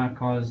 would not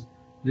cause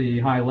the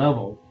high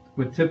level.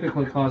 What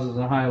typically causes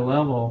a high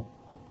level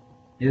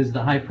is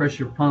the high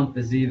pressure pump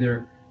is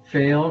either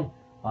failed,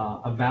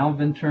 a valve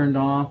been turned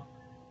off,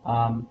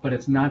 but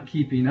it's not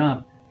keeping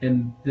up.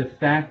 And the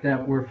fact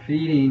that we're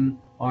feeding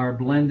our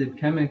blended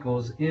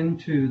chemicals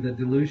into the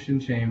dilution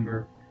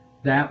chamber,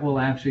 that will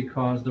actually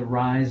cause the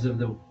rise of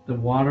the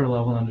water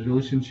level in the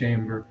dilution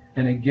chamber.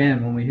 And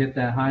again, when we hit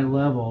that high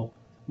level,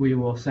 we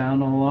will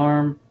sound an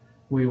alarm,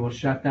 we will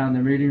shut down the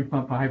medium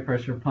pump, a high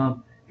pressure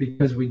pump,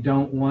 because we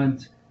don't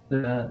want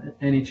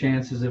any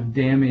chances of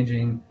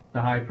damaging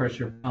the high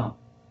pressure pump.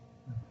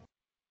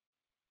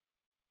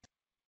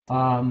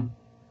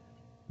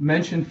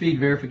 Mention feed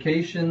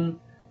verification.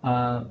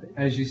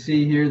 As you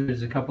see here,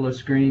 there's a couple of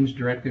screens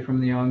directly from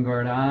the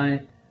on-guard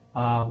eye.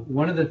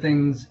 One of the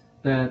things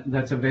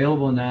that's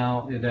available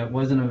now that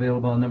wasn't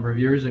available a number of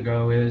years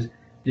ago is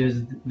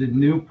the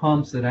new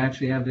pumps that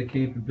actually have the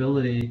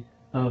capability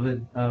of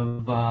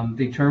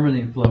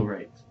determining flow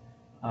rates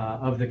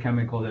of the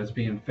chemical that's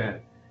being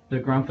fed. The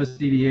Grumpus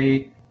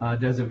CD8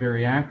 does it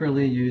very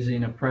accurately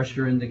using a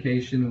pressure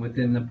indication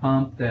within the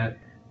pump that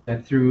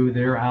through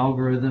their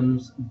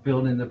algorithms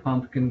built in the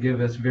pump can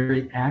give us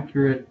very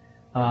accurate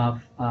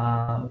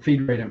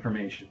feed rate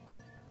information.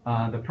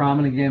 The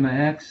Prominent Gamma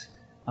X,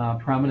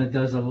 Prominent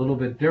does a little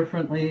bit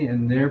differently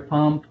in their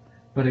pump,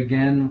 but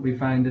again, we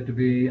find it to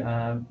be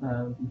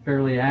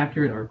fairly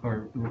accurate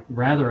or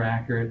rather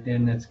accurate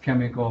in its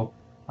chemical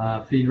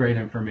feed rate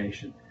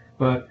information.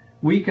 But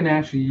we can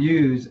actually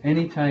use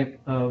any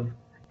type of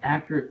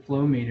accurate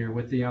flow meter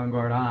with the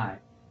on-guard eye.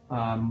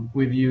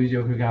 We've used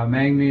Yokogawa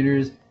mag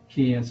meters,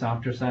 key and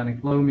soft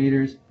ultrasonic flow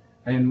meters.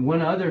 And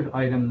one other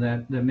item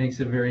that makes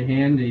it very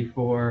handy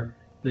for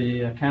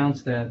the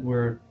accounts that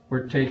were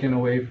taken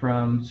away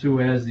from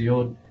Suez, the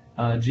old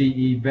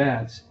GE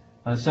bets,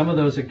 some of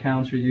those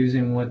accounts are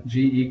using what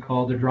GE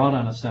called the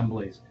drawdown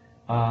assemblies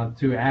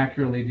to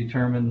accurately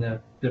determine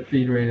the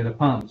feed rate of the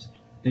pumps.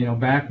 You know,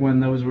 back when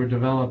those were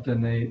developed in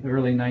the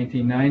early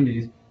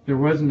 1990s, there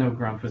was no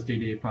Grumpus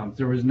DDA pumps.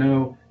 There was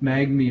no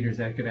mag meters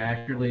that could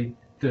accurately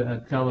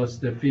tell us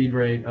the feed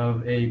rate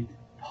of a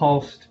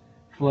pulsed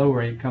flow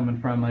rate coming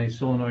from a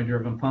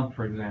solenoid-driven pump,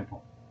 for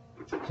example.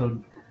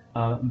 So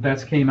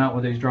Betts came out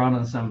with these drawdown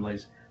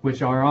assemblies,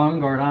 which our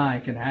on-guard eye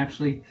can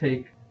actually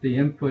take the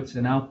inputs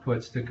and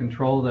outputs to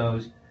control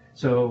those.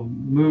 So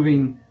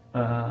moving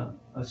a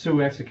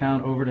SUX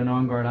account over to an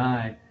on-guard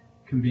eye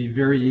can be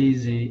very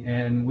easy,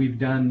 and we've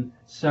done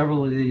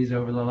several of these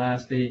over the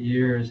last 8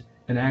 years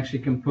and actually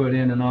can put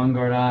in an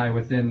on-guard eye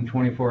within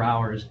 24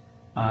 hours,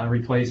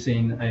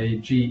 replacing a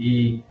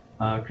GE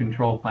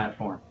control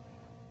platform.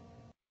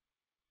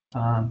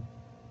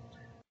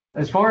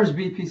 As far as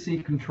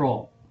BPC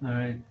control, all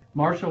right,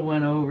 Marshall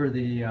went over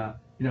the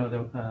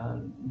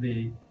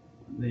in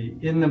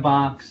the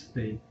box,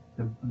 the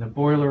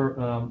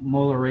boiler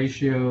molar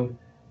ratio.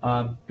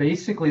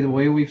 Basically, the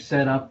way we've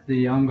set up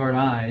the on-guard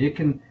eye, it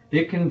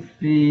can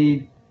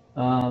feed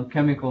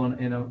chemical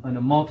in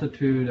a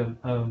multitude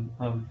of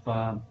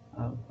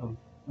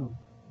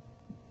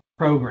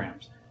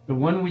programs. The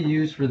one we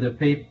use for the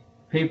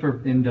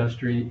paper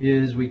industry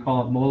is, we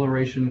call it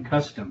Molaration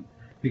Custom.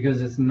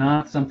 because it's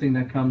not something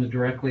that comes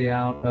directly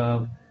out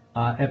of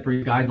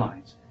EPRI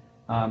guidelines.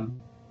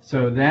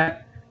 So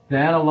that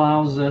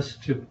allows us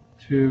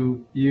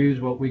to use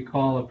what we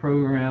call a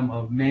program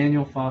of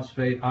manual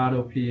phosphate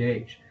auto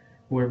pH,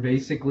 where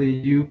basically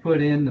you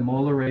put in the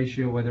molar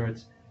ratio, whether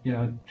it's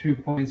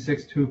 2.6,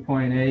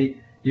 2.8,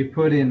 you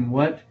put in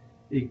what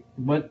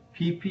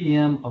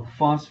ppm of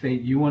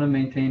phosphate you want to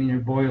maintain in your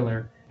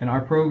boiler, and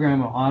our program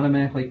will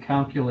automatically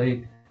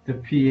calculate the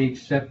pH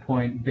set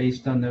point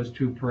based on those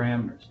two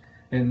parameters.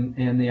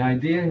 And the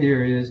idea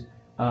here is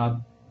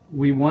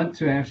we want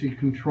to actually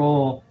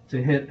control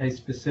to hit a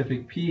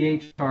specific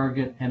pH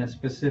target and a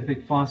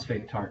specific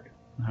phosphate target.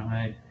 All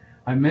right.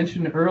 I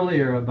mentioned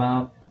earlier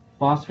about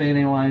phosphate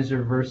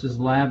analyzer versus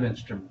lab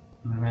instrument.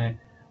 All right.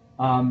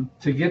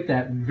 To get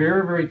that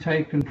very, very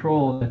tight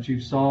control that you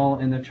saw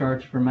in the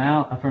charts from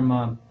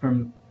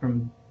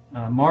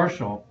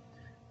Marshall,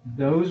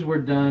 those were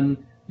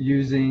done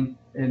using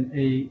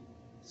a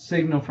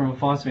signal from a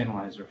phosphate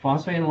analyzer.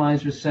 Phosphate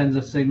analyzer sends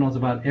us signals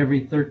about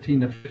every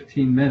 13 to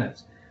 15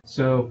 minutes.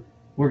 So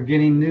we're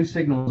getting new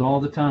signals all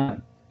the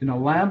time. In a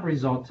lab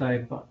result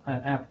type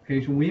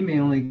application, we may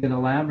only get a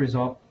lab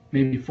result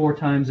maybe 4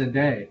 times a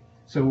day.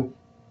 So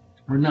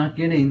we're not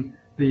getting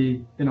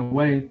in a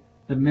way,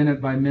 the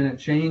minute by minute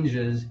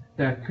changes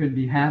that could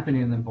be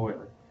happening in the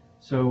boiler.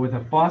 So with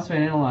a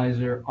phosphate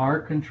analyzer, our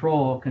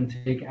control can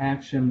take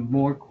action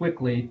more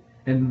quickly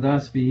and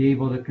thus be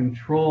able to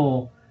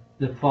control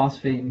the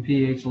phosphate and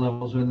pH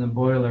levels within the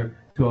boiler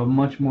to a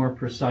much more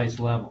precise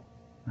level.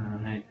 All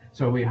right.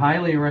 So we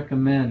highly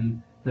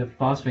recommend the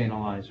phosphate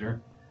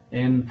analyzer.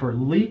 And for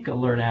leak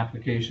alert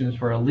applications,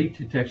 for a leak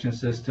detection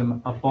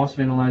system, a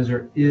phosphate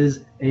analyzer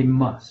is a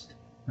must.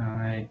 All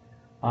right.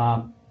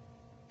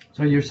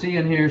 So you're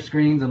seeing here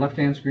screens. The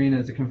left-hand screen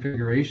is the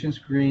configuration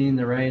screen.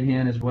 The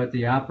right-hand is what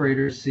the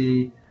operators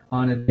see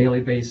on a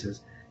daily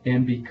basis.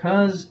 And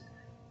because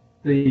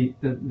the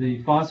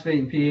phosphate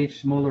and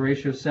pH molar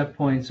ratio set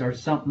points are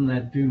something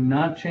that do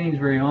not change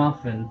very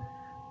often,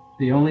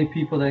 the only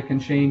people that can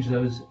change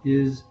those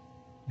is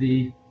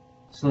the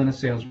Salinas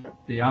sales rep.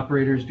 The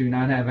operators do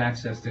not have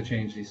access to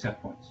change these set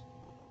points.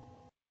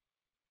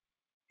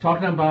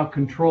 Talking about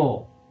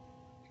control,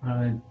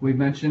 we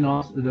mentioned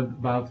also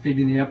about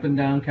feeding the up and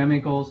down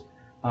chemicals,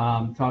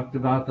 talked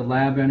about the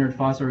lab entered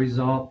phosphate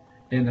result,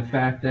 and the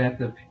fact that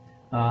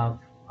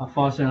a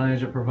phosphate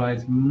analyzer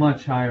provides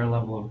much higher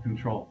level of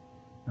control.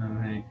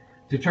 Okay.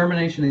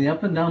 Determination of the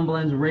up and down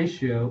blends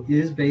ratio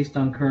is based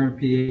on current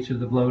pH of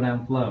the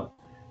blowdown flow,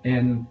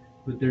 and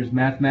there's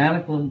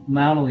mathematical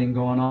modeling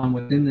going on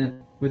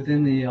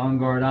within the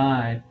on-guard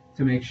eye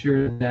to make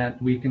sure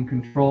that we can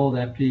control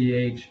that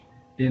pH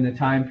in the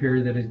time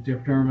period that is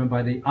determined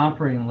by the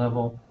operating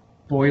level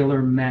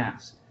boiler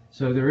mass.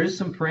 So there is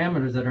some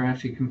parameters that are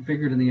actually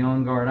configured in the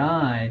on-guard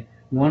eye.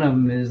 One of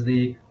them is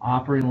the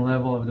operating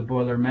level of the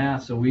boiler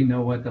mass, so we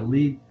know what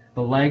the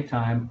lag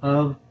time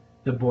of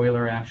the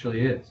boiler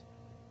actually is.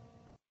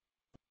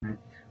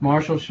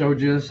 Marshall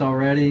showed you this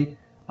already.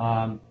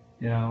 What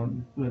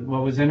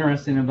was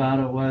interesting about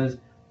it was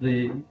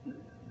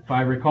if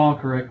I recall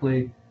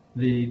correctly,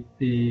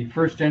 the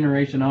first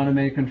generation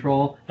automated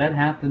control, that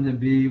happened to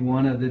be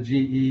one of the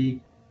GE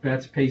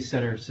Betts pace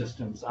setter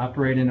systems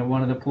operating at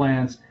one of the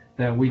plants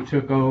that we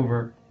took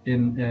over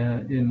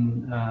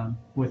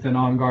with an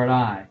on-guard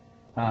eye.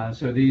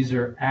 So these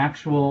are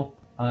actual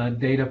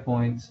data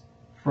points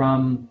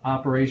from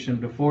operation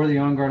before the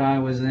on-guard eye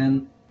was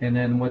in, and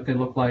then what they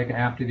look like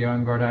after the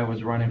on-guard eye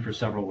was running for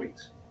several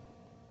weeks.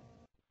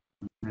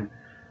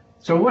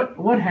 So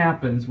what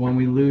happens when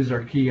we lose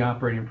our key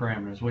operating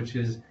parameters, which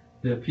is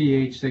the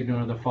pH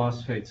signal or the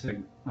phosphate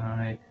signal? All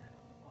right.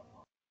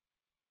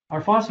 Our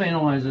phosphate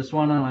analyzer,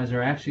 SWAN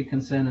analyzer, actually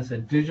can send us a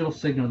digital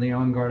signal to the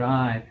on-guard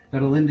eye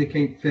that'll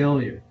indicate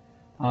failure.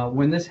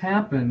 When this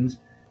happens,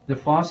 the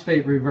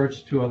phosphate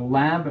reverts to a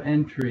lab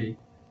entry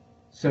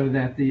so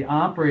that the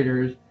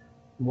operators,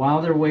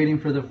 while they're waiting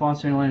for the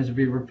phosphate analyzer to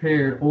be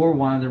repaired or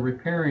while they're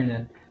repairing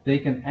it, they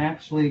can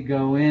actually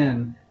go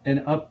in and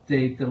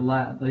update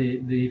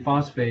the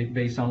phosphate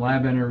based on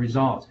lab enter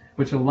results,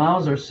 which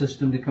allows our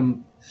system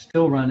to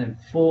still run in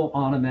full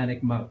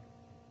automatic mode.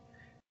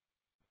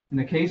 In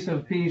the case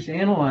of pH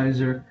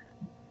analyzer,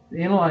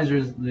 the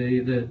analyzers,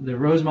 the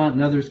Rosemont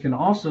and others can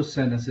also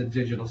send us a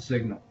digital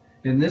signal.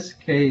 In this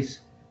case,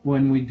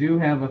 when we do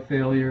have a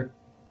failure,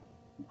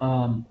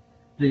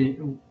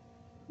 the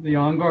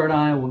on-guard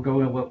eye will go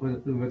in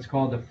what's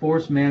called the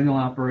forced manual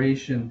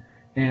operation,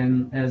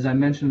 and as I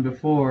mentioned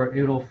before,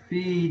 it'll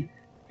feed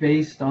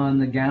based on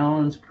the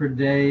gallons per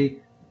day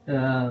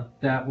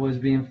that was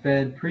being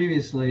fed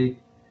previously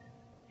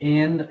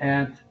and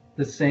at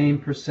the same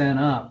percent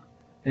up.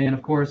 And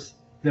of course,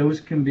 those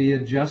can be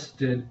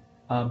adjusted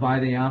by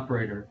the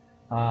operator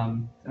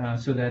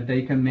so that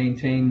they can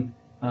maintain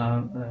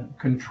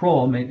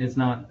control. It's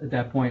not at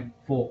that point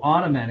full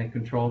automatic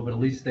control, but at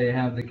least they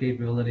have the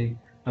capability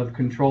of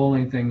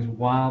controlling things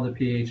while the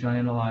pH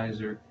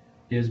analyzer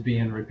is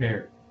being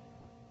repaired.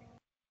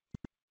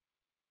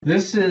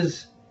 This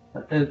is,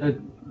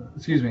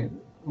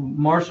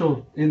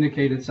 Marshall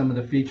indicated some of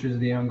the features of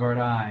the on-guard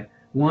eye.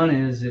 One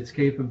is its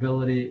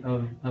capability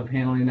of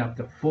handling up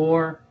to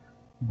 4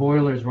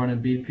 boilers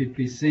running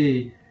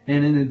BPPC,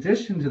 and in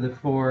addition to the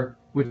 4,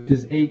 which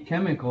is 8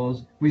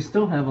 chemicals, we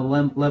still have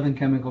 11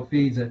 chemical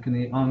feeds that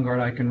the on-guard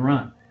eye can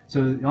run.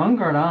 So the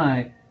on-guard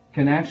eye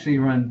can actually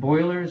run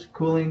boilers,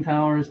 cooling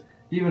towers,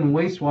 even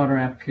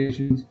wastewater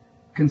applications,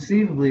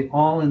 conceivably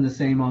all in the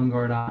same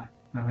on-guard eye.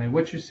 Okay,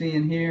 what you're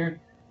seeing here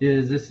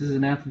is this is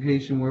an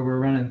application where we're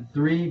running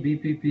 3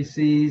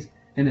 BPPCs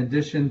in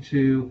addition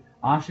to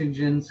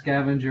oxygen,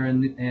 scavenger,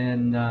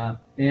 and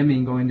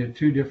amine going to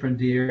 2 different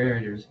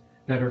deaerators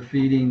that are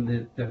feeding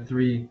the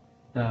 3,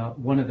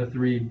 one of the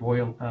 3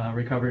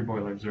 recovery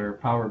boilers, or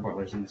power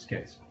boilers in this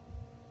case.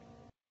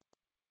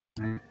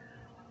 Okay.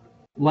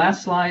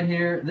 Last slide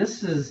here.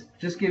 This is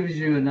just gives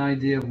you an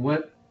idea of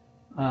what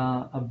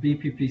a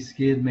BPP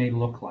skid may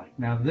look like.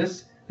 Now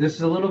this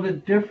is a little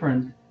bit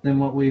different than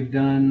what we've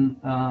done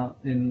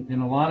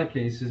in a lot of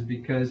cases,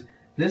 because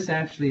this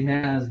actually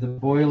has the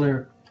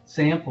boiler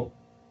sample.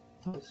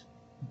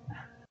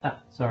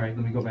 Sorry,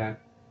 let me go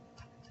back.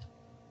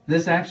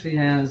 This actually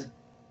has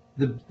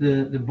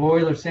the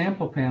boiler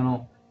sample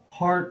panel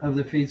part of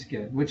the feed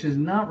skid, which is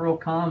not real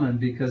common,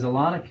 because a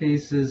lot of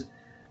cases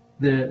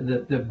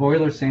the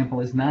boiler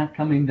sample is not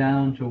coming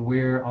down to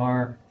where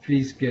our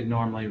feed skid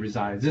normally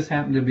resides. This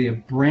happened to be a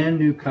brand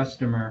new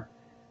customer,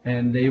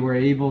 and they were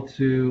able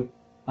to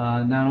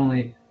not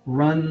only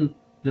run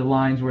the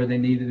lines where they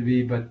needed to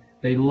be, but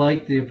they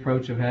liked the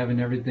approach of having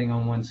everything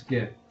on one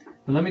skid.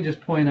 But let me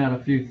just point out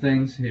a few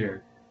things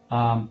here.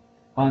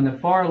 On the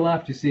far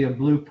left, you see a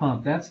blue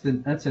pump. That's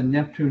a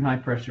Neptune high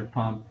pressure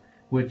pump,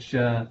 which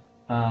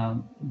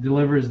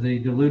delivers the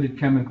diluted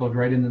chemicals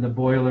right into the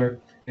boiler.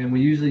 And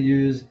we usually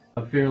use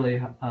a fairly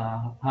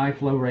high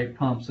flow rate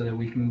pump so that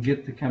we can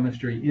get the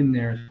chemistry in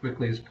there as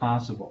quickly as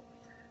possible.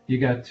 You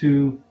got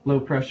 2 low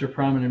pressure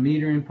prominent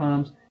metering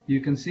pumps. You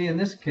can see in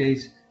this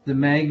case the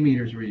mag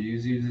meters were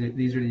used.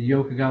 These are the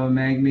Yokogawa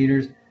mag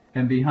meters,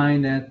 and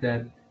behind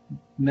that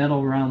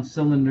metal round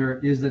cylinder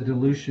is the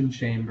dilution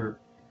chamber.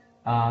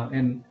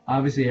 And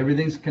obviously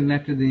everything's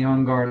connected to the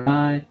on-guard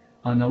eye.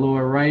 On the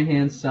lower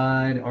right-hand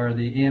side are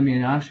the amine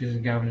and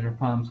oxygen scavenger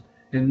pumps.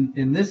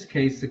 In this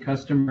case, the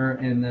customer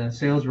and the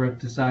sales rep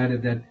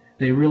decided that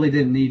they really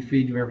didn't need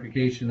feed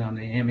verification on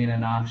the amine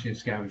and oxygen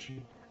scavenger.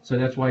 So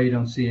that's why you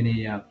don't see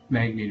any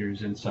mag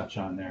meters and such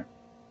on there.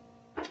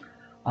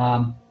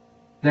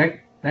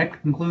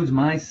 That concludes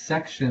my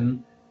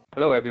section.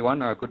 Hello, everyone.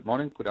 Good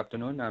morning, good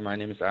afternoon. My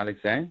name is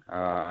Alex Zhang.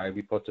 I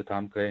report to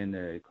Tom Clay in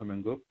the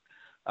Equipment Group.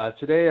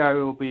 Today, I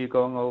will be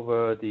going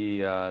over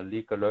the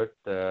leak alert,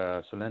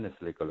 Solenis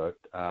leak alert.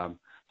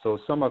 So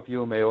some of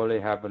you may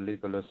already have a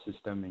leak alert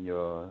system in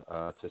your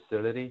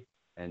facility,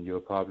 and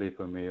you're probably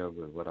familiar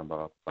with what I'm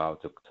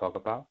about to talk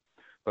about.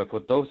 But for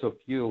those of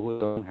you who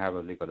don't have a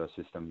leak alert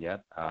system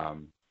yet,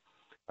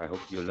 I hope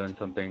you learned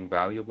something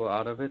valuable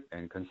out of it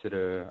and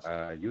consider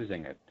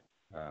using it.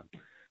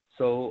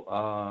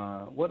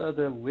 What are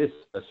the risks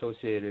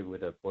associated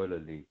with a boiler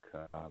leak?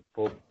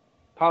 For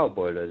power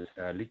boilers,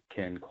 a leak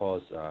can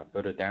cause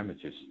further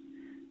damages,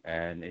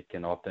 and it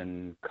can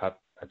often cut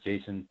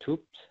adjacent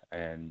tubes,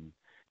 and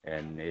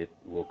it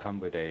will come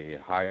with a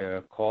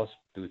higher cost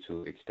due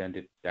to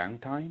extended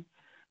downtime.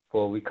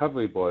 For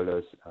recovery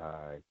boilers,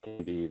 it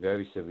can be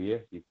very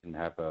severe. You can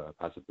have a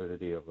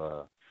possibility of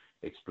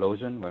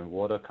explosion when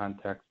water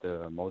contacts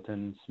the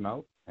molten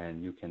smelt,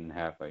 and you can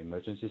have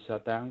emergency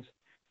shutdowns,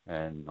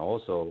 and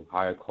also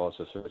higher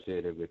costs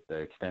associated with the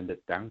extended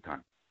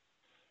downtime.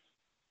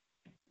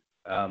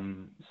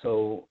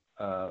 So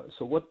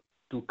what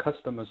do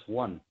customers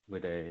want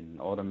with an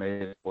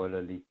automated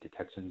boiler leak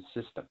detection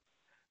system?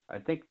 I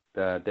think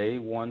that they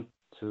want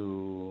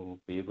to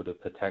be able to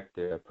protect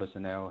their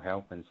personnel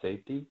health and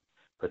safety,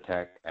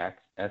 protect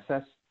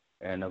assets,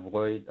 and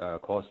avoid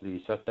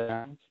costly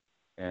shutdowns,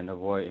 and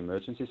avoid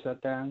emergency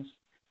shutdowns.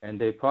 And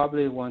they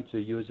probably want to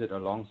use it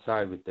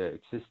alongside with their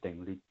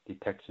existing leak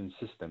detection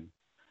system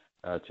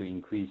to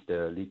increase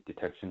their leak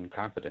detection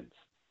confidence.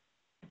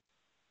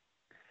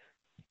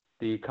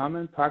 The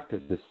common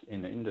practices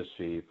in the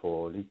industry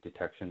for leak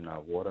detection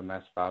are water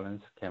mass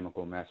balance,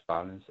 chemical mass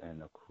balance,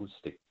 and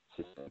acoustic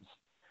systems.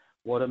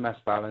 Water mass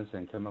balance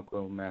and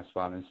chemical mass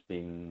balance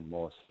being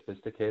more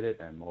sophisticated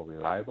and more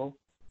reliable.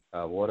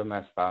 Water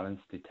mass balance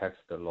detects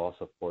the loss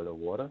of boiler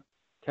water.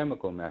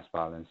 Chemical mass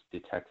balance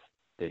detects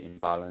the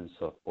imbalance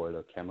of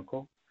boiler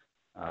chemical.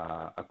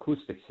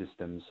 Acoustic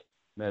systems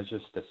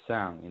measures the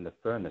sound in the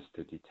furnace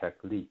to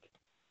detect leak.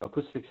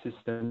 Acoustic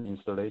system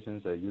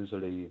installations are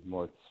usually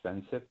more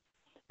expensive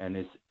and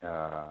is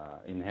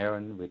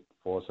inherent with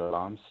false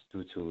alarms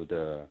due to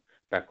the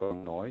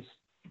background noise.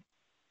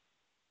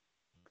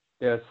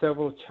 There are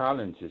several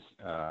challenges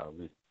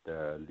with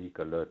the leak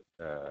alert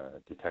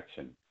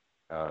detection.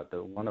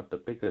 One of the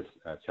biggest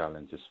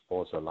challenges is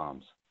false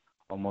alarms.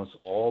 Almost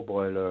all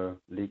boiler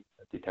leak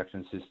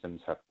detection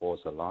systems have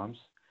false alarms.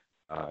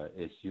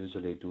 It's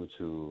usually due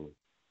to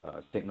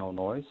signal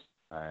noise,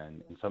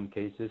 and in some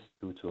cases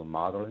due to a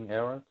modeling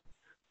error.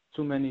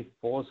 Too many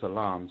false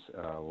alarms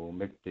will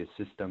make the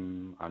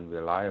system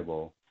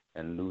unreliable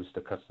and lose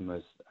the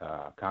customer's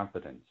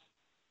confidence.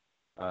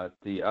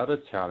 The other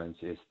challenge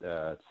is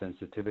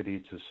sensitivity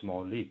to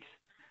small leaks.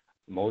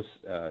 Most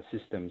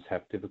systems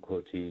have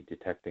difficulty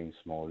detecting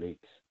small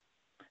leaks.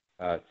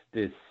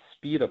 The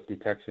speed of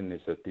detection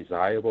is a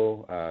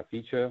desirable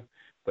feature,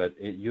 but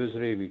it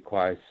usually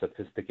requires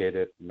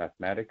sophisticated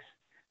mathematics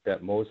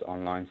that most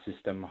online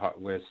system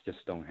hardwares just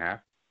don't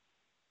have.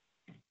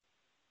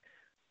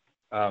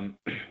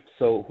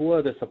 So who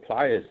are the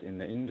suppliers in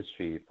the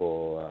industry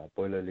for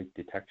boiler leak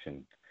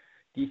detection?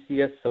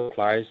 DCS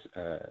suppliers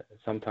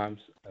sometimes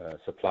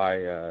supply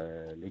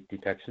leak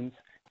detections,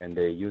 and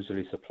they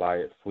usually supply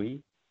it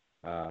free.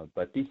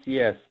 But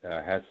DCS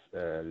has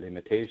a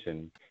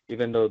limitation,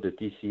 even though the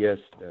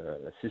DCS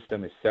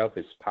system itself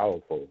is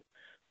powerful,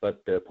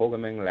 but the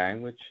programming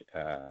language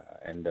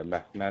and the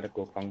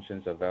mathematical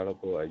functions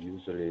available are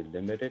usually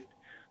limited.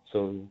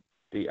 So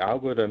the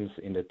algorithms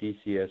in the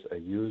DCS are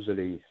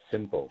usually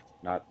simple,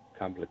 not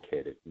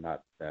complicated,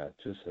 not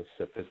too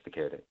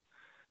sophisticated.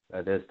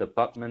 There's the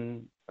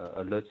Buckman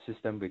Alert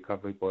System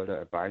Recovery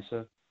Boiler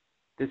Advisor.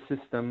 This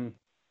system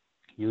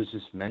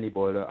uses many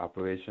boiler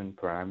operation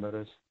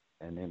parameters,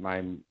 and it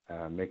might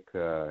make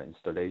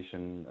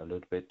installation a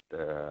little bit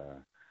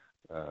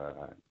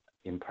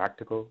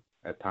impractical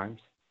at times.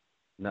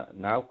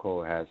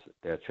 Nalco has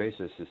their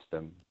tracer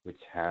system,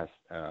 which has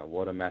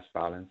water mass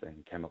balance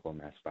and chemical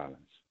mass balance.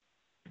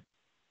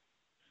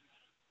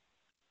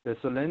 The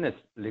Solenis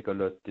leak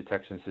alert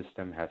detection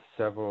system has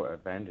several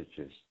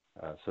advantages.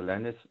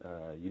 Solenis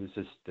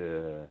uses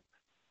the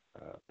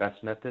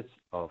best methods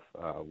of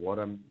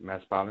water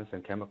mass balance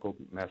and chemical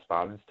mass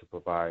balance to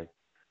provide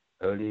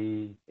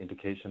early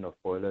indication of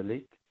boiler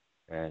leak,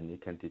 and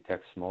it can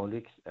detect small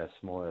leaks as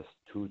small as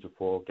 2 to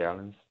 4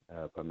 gallons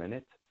per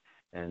minute,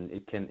 and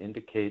it can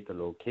indicate the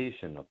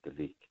location of the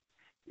leak.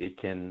 It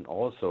can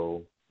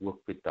also work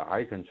with the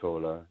eye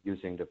controller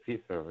using the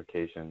feed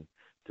verification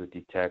to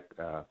detect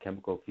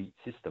chemical feed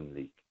system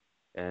leak.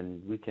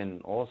 And we can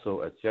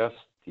also adjust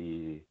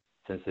the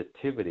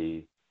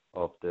sensitivity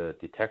of the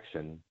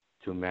detection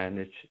to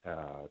manage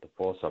the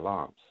false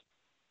alarms.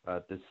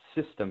 The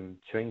system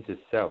trains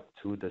itself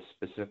to the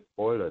specific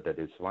boiler that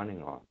it's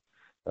running on.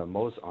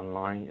 Most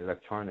online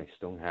electronics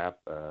don't have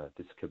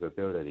this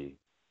capability.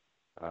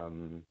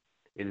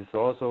 It is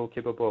also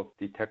capable of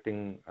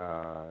detecting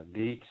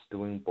leaks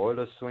during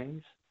boiler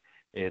swings.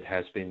 It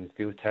has been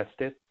field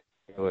tested.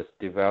 It was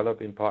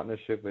developed in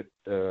partnership with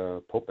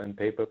pulp and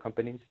paper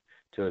companies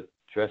to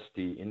address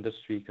the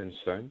industry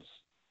concerns.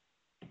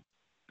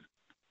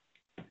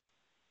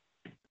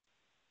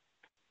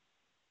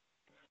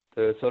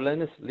 The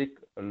Solenis leak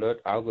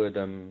alert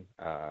algorithm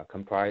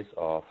comprised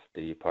of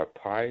the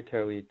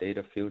proprietary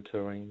data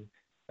filtering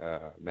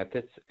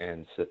methods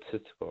and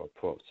statistical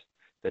approach.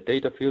 The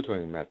data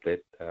filtering method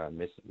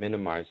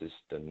minimizes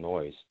the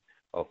noise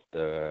of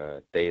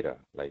the data,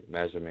 like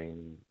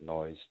measurement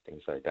noise,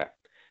 things like that.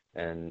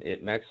 And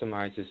it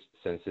maximizes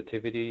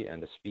sensitivity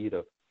and the speed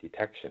of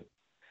detection.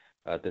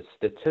 The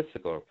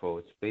statistical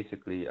approach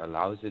basically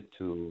allows it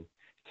to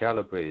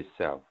calibrate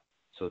itself,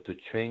 so to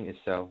train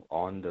itself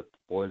on the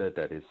boiler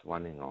that is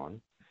running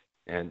on.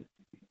 And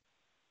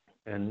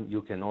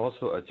you can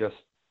also adjust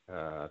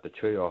the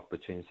trade-off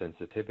between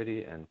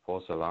sensitivity and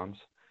false alarms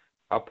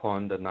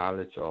upon the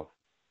knowledge of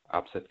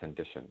upset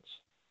conditions.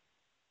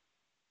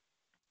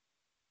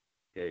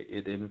 Okay,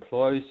 it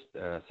employs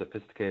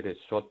sophisticated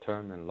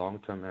short-term and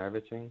long-term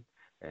averaging.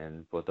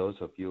 And for those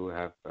of you who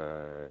have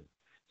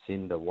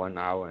seen the 1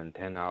 hour and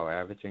 10-hour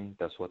averaging,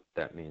 that's what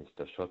that means.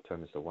 The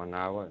short-term is the 1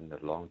 hour and the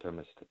long-term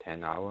is the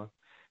 10-hour.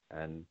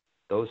 And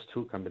those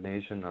two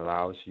combination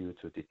allows you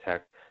to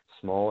detect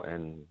small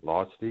and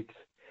large leaks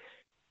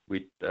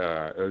with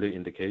early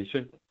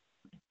indication.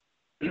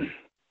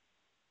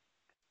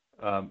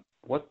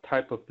 What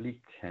type of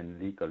leak can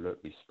leak alert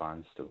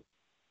respond to?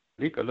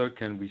 Leak alert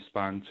can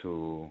respond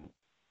to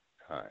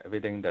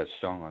everything that's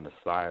shown on the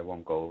slide. I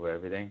won't go over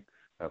everything.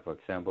 For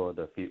example,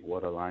 the feed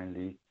water line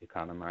leak,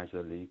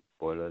 economizer leak,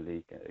 boiler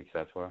leak,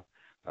 etc.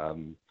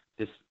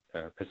 This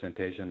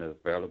presentation is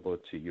available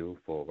to you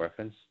for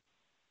reference.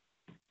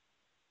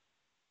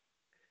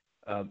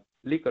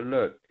 Leak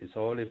alert is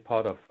only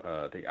part of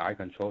the eye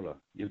controller.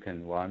 You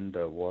can run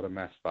the water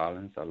mass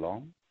balance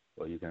alone,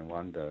 or you can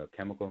run the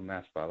chemical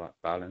mass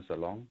balance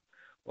alone,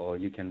 or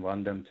you can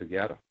run them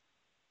together.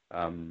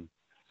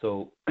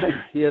 So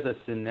here are the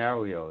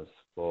scenarios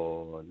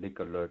for leak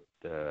alert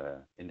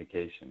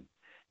indication.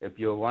 If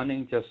you're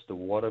running just the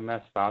water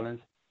mass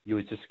balance, you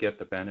would just get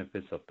the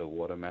benefits of the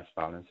water mass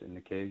balance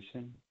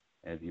indication.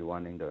 And if you're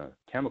running the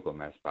chemical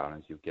mass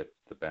balance, you get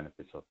the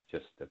benefits of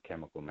just the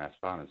chemical mass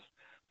balance.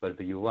 But if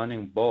you're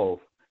running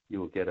both, you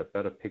will get a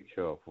better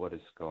picture of what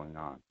is going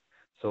on.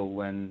 So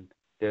when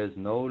there's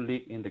no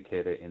leak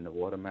indicator in the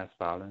water mass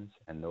balance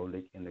and no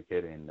leak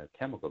indicator in the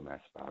chemical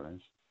mass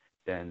balance,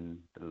 then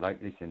the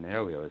likely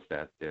scenario is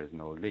that there's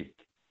no leak.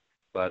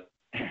 But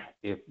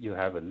if you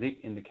have a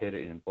leak indicator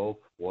in both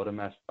water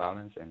mass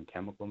balance and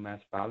chemical mass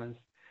balance,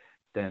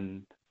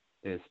 then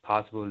there's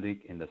possible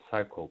leak in the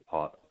cycle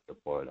part of the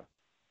boiler.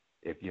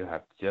 If you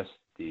have just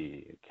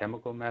the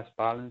chemical mass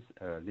balance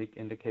leak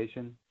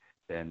indication,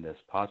 then there's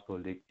possible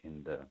leak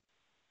in the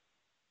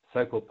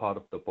cycle part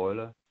of the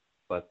boiler,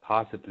 but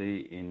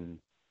possibly in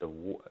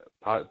the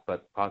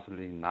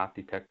possibly not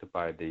detected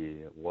by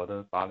the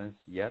water balance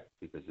yet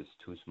because it's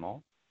too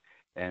small.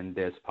 And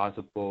there's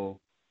possible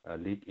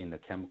leak in the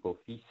chemical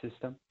feed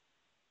system.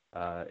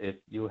 If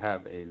you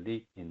have a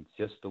leak in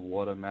just the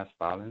water mass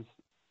balance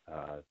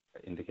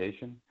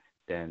indication,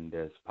 then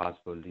there's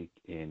possible leak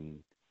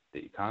in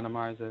the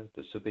economizer,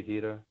 the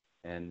superheater,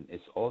 and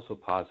it's also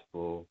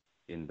possible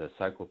in the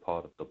cycle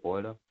part of the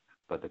boiler,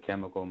 but the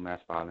chemical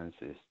mass balance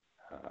is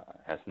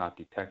has not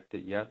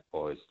detected yet,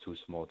 or is too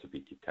small to be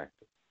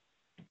detected.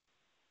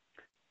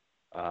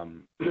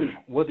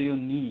 What do you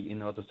need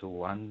in order to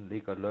run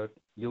leak alert?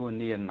 You will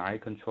need an eye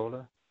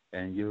controller,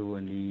 and you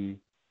will need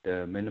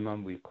the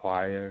minimum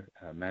required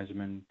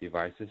measurement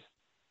devices.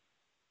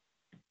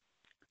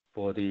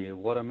 For the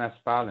water mass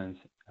balance,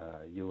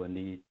 you will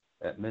need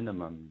at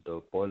minimum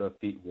the boiler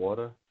feed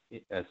water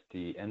as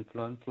the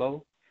influent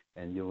flow,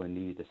 and you will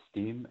need the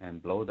steam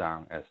and blow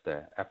down as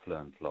the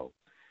effluent flow.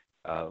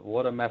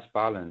 Water mass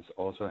balance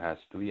also has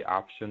 3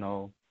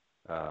 optional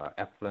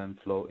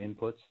effluent flow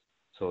inputs.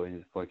 So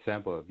for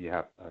example, if you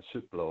have a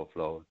soot blower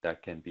flow,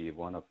 that can be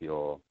one of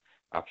your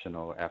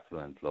optional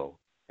effluent flow,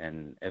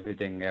 and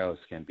everything else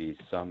can be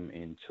summed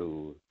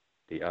into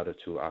the other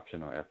 2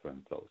 optional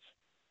effluent flows.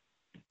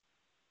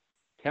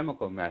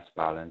 Chemical mass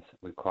balance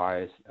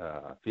requires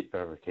feed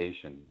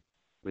verification,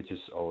 which is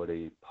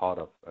already part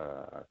of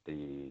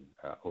the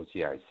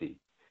OGIC.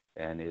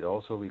 And it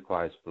also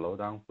requires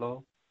blow-down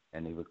flow,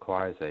 and it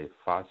requires a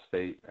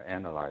phosphate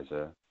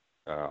analyzer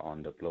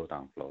on the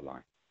blow-down flow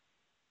line.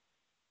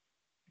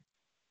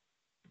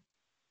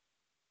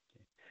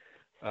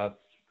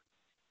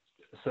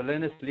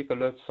 Solenis Leak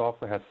Alert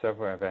software has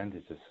several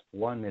advantages.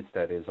 One is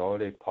that it's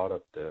already part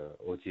of the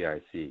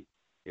OGIC.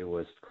 It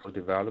was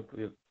co-developed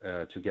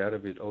together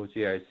with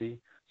OGIC,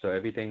 so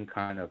everything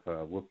kind of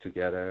worked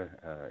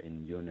together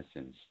in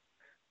unison.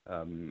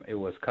 It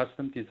was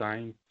custom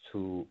designed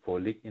for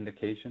leak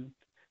indication.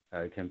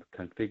 It can be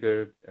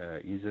configured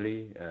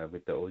easily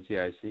with the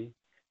OGIC,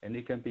 and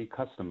it can be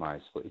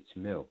customized for each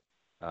mill.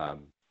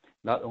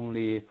 Not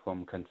only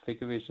from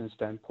configuration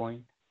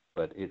standpoint,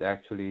 but it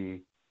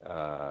actually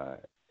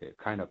it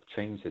kind of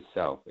trains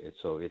itself.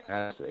 So it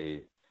has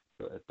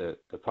the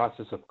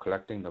process of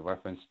collecting the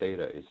reference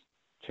data is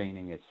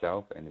training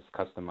itself, and it's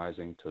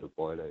customizing to the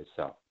boiler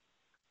itself.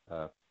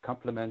 It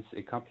complements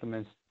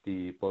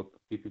the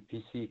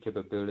BPPC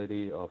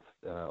capability of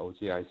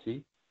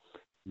OGIC.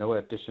 No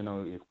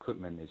additional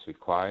equipment is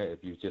required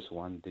if you just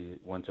want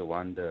to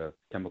run the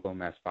chemical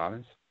mass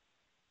balance.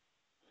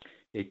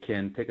 It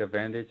can take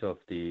advantage of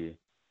the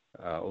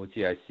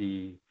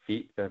OGIC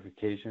feed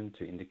verification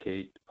to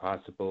indicate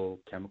possible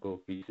chemical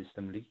feed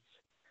system leaks.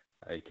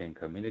 It can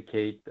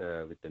communicate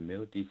with the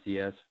mill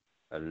DCS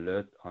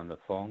alert on the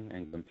phone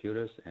and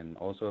computers, and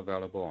also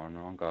available on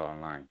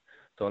online.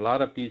 So a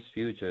lot of these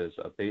features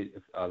are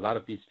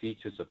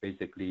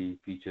basically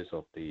features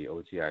of the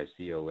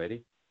OGIC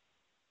already.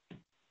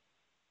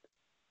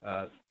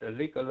 The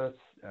leak alert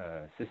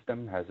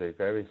system has a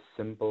very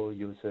simple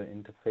user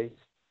interface.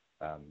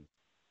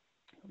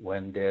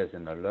 When there's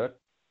an alert,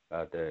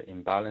 the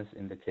imbalance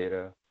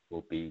indicator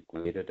will be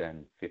greater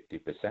than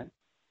 50%,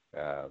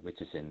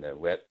 which is in the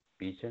red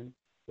region.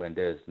 When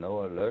there's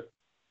no alert,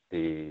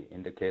 the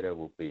indicator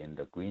will be in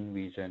the green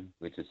region,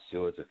 which is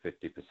 0 to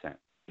 50%.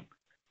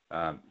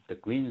 The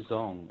green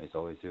zone is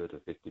always 0 to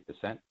 50%,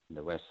 and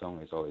the red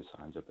zone is always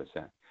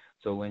 100%.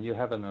 So when you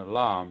have an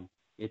alarm,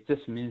 it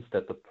just means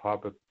that the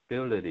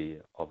probability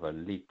of a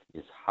leak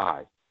is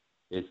high.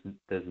 It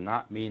does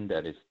not mean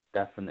that it's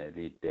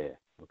definitely there,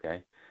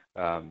 okay?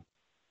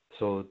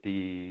 So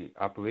the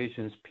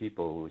operations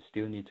people will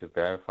still need to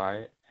verify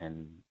it,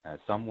 and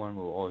someone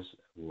will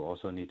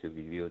also need to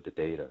review the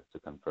data to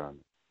confirm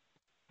it.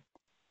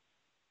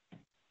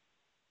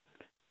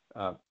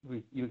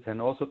 You can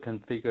also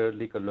configure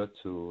leak alert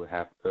to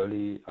have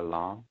early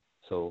alarm.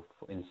 So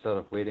instead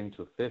of waiting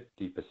to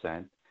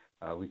 50%,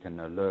 we can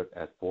alert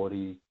at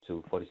 40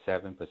 to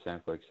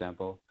 47%, for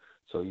example.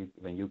 So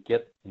when you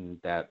get in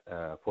that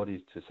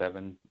 40 to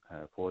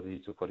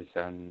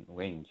 47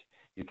 range,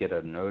 you get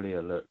an early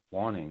alert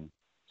warning,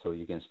 so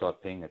you can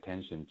start paying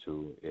attention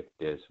to if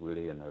there's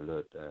really an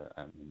alert,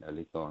 a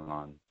leak going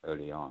on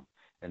early on.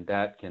 And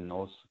that can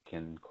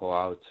call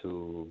out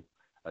to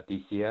a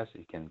DCS.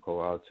 It can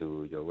call out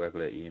to your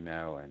regular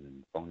email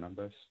and phone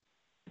numbers.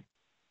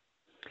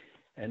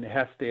 And it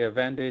has the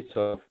advantage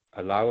of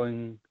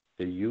allowing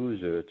the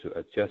user to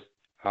adjust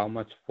how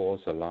much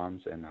false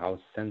alarms and how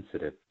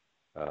sensitive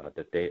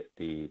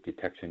the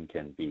detection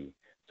can be.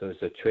 So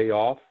it's a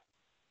trade-off,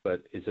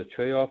 but it's a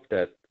trade-off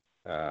that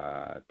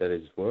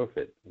is worth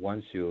it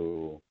once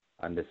you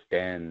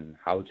understand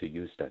how to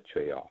use that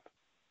trade-off.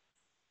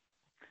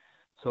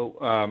 So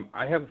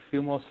I have a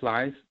few more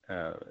slides.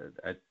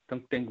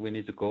 don't think we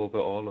need to go over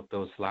all of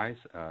those slides.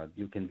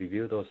 You can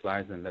review those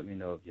slides and let me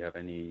know if you have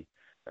any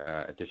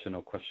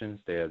additional questions.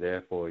 They are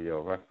there for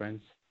your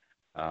reference.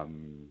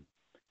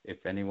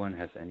 If anyone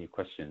has any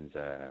questions,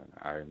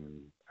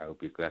 I'll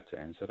be glad to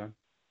answer them.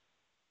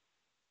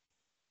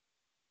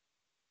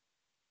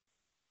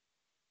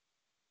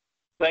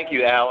 Thank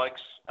you, Alex.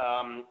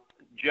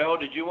 Joe,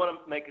 did you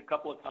want to make a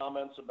couple of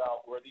comments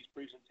about where these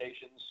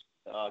presentations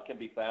can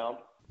be found?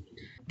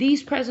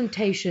 These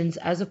presentations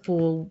as a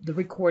full, the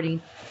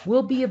recording,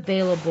 will be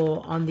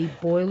available on the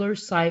boiler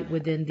site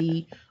within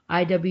the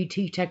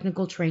IWT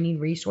Technical Training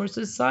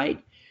Resources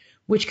site,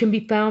 which can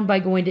be found by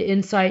going to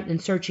Insight and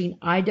searching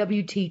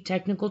IWT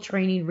Technical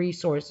Training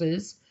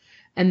Resources,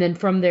 and then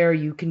from there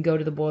you can go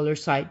to the boiler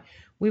site.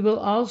 We will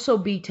also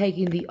be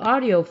taking the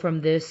audio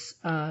from this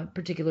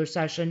particular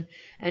session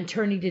and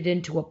turning it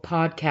into a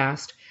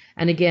podcast.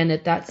 And again,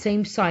 at that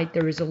same site,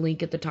 there is a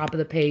link at the top of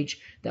the page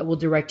that will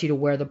direct you to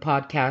where the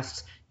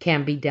podcasts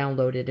can be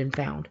downloaded and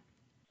found.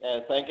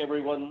 And thank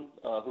everyone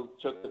who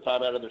took the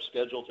time out of their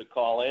schedule to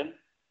call in.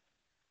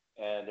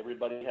 And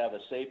everybody have a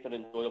safe and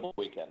enjoyable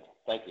weekend.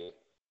 Thank you.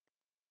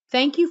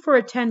 Thank you for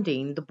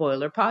attending the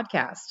Boiler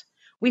Podcast.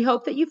 We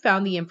hope that you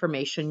found the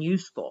information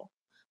useful.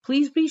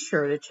 Please be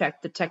sure to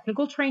check the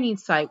technical training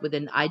site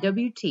within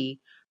IWT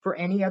for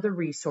any other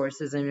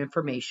resources and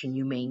information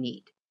you may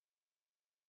need.